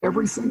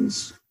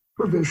everything's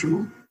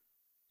provisional.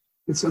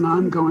 It's an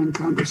ongoing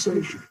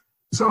conversation.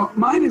 So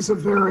mine is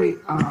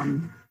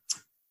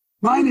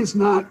mine is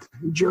not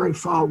Jerry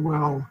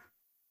Falwell,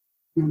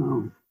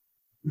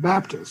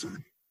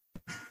 baptism.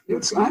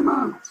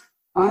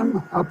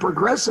 I'm a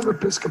progressive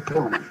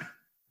Episcopalian,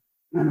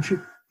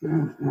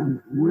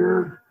 and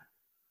we're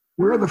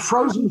the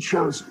frozen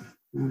chosen.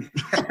 We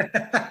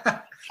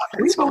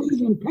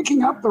believe in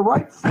picking up the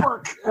right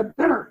fork at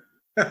dinner.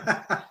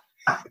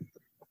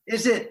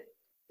 Is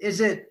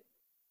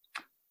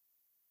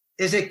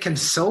it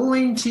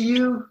consoling to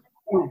you?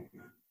 No.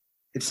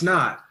 It's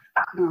not.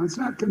 No, it's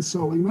not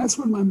consoling. That's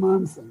what my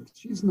mom thinks.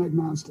 She's an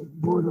agnostic,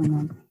 bordering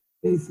on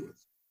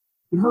atheist.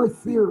 And her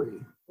theory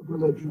of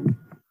religion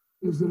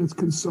is that it's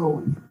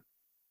consoling.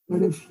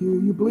 That if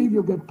you believe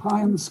you'll get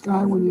pie in the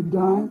sky when you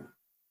die,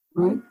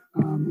 right?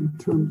 In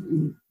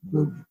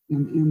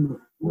the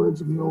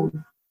words of the old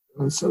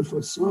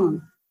socialist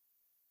song,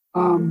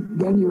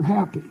 then you're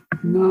happy.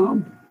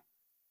 No,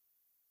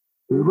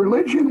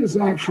 religion is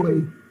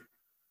actually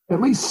at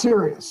least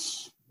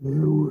serious.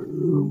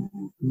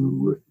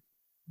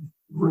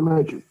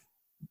 Religion.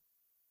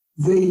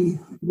 The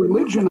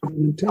religion of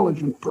an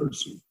intelligent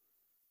person,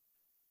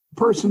 a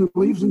person who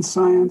believes in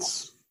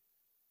science,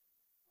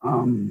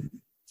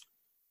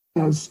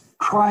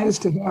 tries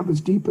to have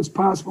as deep as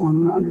possible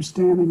an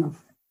understanding of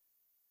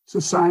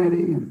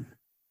society and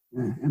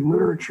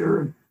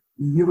literature and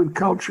human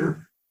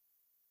culture.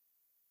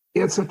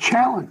 It's a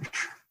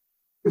challenge,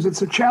 because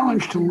it's a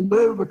challenge to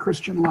live a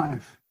Christian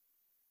life,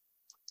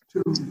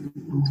 to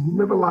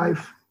live a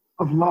life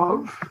of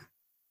love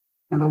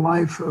and a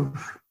life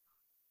of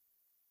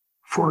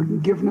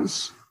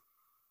forgiveness.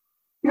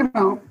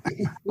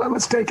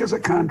 Let's take as a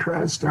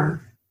contrast the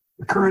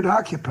current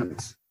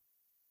occupants,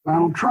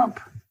 Donald Trump.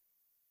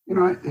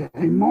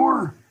 A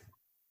more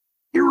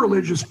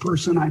irreligious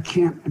person I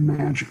can't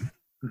imagine.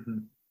 Mm-hmm.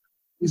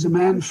 He's a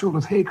man filled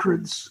with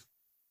hatreds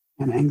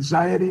and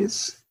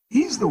anxieties.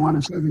 He's the one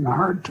who's having a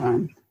hard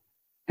time.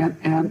 But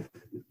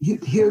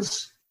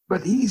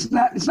he's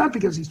not, it's not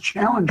because he's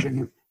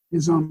challenging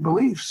his own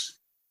beliefs.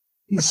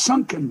 He's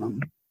sunk in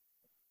them.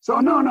 So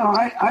no,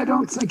 I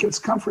don't think it's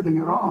comforting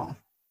at all.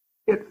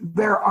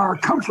 There are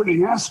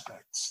comforting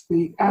aspects.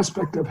 The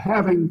aspect of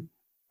having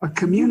a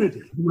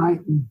community. My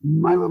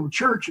little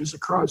church is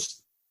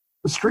across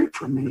the street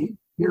from me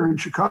here in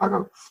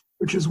Chicago,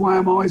 which is why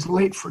I'm always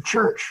late for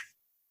church,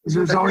 because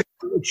there's always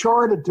a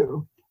chore to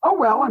do. Oh,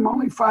 well, I'm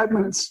only 5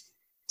 minutes.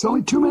 It's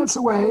only 2 minutes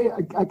away.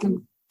 I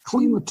can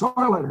clean the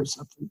toilet or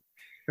something.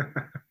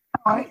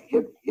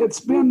 It's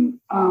been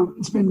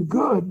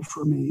good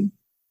for me,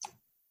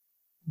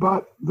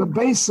 but the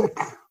basic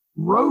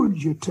road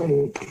you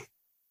take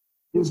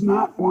is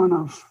not one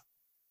of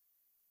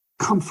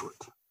comfort.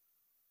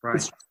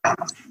 Right.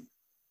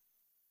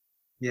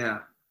 Yeah.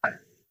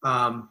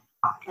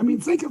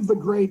 Think of the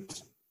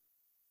great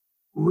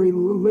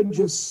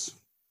religious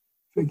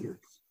figures.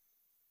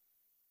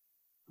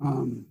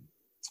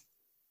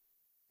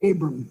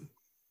 Abram,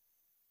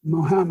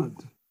 Muhammad,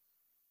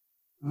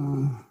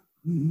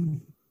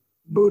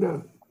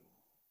 Buddha,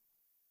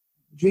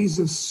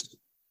 Jesus,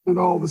 and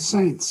all the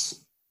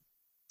saints.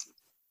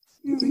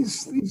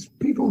 These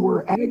people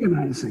were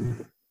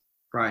agonizing.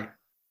 Right.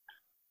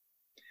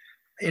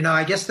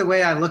 I guess the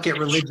way I look at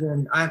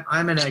religion,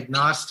 I'm an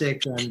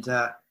agnostic, and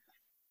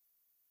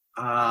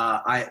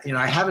I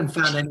haven't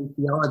found any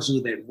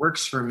theology that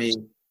works for me.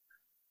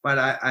 But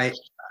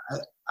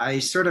I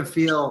sort of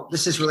feel,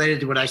 this is related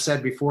to what I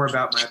said before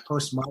about my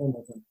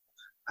postmodernism.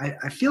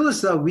 I feel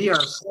as though we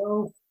are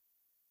so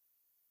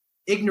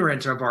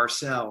ignorant of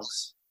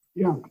ourselves.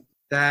 Yeah.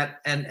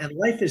 That and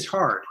life is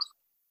hard.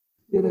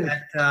 It is.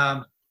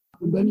 And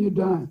then you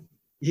die.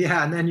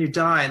 Yeah, and then you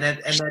die, and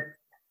that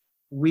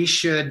we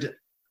should.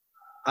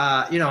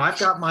 I've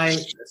got my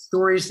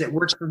stories that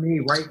work for me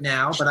right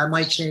now, but I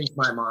might change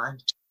my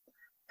mind.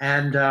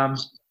 And I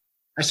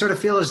sort of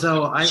feel as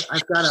though I've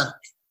got to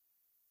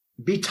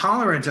be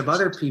tolerant of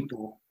other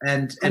people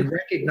and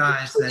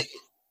recognize that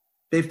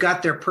they've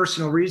got their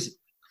personal reason.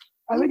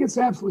 I think it's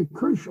absolutely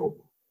crucial,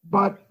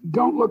 but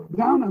don't look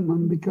down on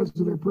them because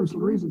of their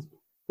personal reasons.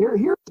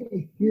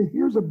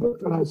 Here's a book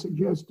that I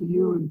suggest to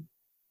you and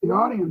the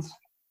audience,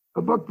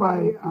 a book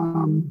by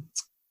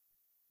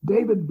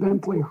David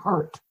Bentley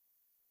Hart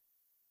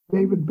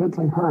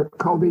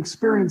called The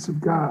Experience of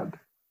God.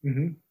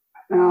 Mm-hmm.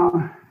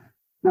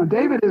 Now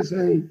David is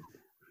a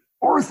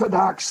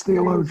Orthodox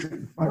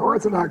theologian. By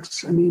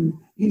Orthodox, I mean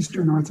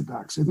Eastern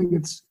Orthodox. I think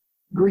it's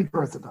Greek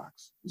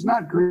Orthodox. He's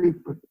not Greek,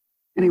 but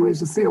anyway,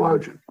 he's a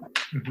theologian.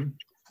 Mm-hmm.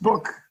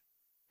 Book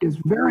is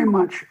very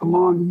much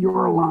along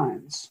your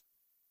lines.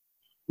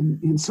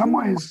 In some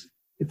ways,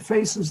 it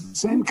faces the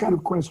same kind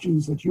of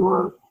questions that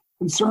you're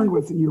concerned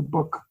with in your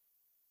book.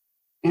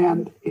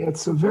 And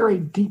it's a very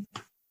deep,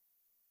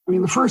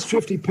 the first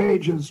 50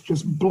 pages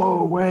just blow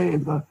away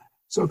the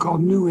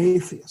so-called new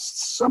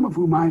atheists, some of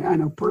whom I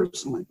know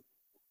personally.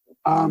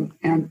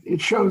 And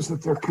it shows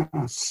that they're kind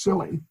of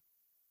silly.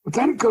 But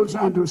then it goes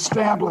on to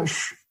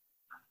establish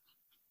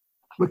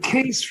the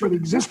case for the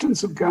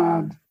existence of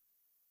God,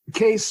 the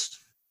case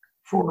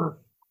for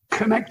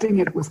connecting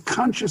it with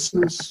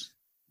consciousness,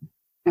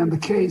 and the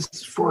case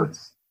for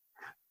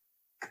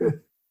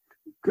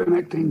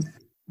connecting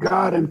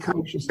God and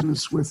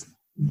consciousness with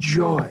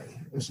joy,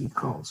 as he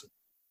calls it.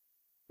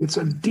 It's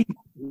a deep,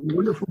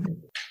 wonderful book.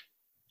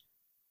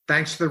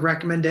 Thanks for the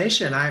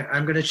recommendation.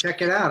 I'm going to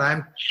check it out.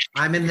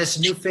 I'm in this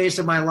new phase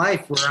of my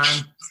life where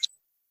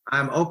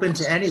I'm open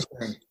to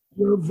anything.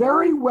 You're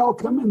very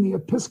welcome in the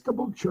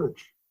Episcopal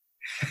Church.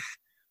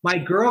 My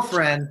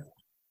girlfriend,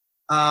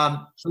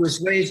 who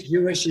was raised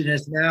Jewish and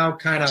is now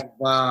kind of,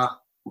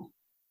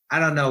 I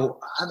don't know,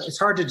 it's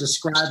hard to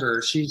describe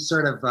her. She's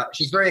sort of,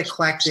 she's very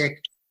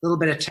eclectic, a little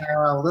bit of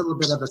tarot, a little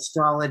bit of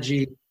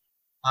astrology.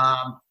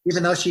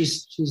 Even though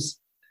she's,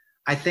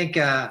 I think,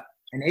 an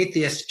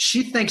atheist,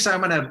 she thinks I'm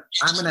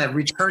gonna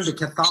return to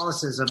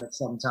Catholicism at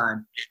some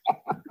time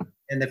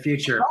in the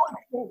future.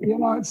 You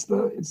know, it's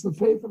the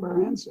faith of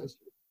our ancestors.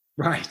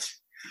 Right.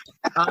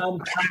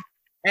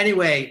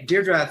 Anyway,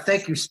 Deirdre,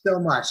 thank you so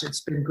much.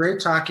 It's been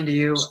great talking to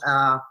you.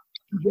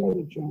 Enjoyed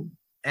it, John.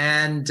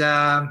 And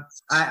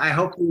I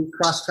hope we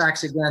cross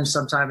tracks again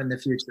sometime in the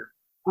future.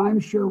 I'm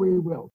sure we will.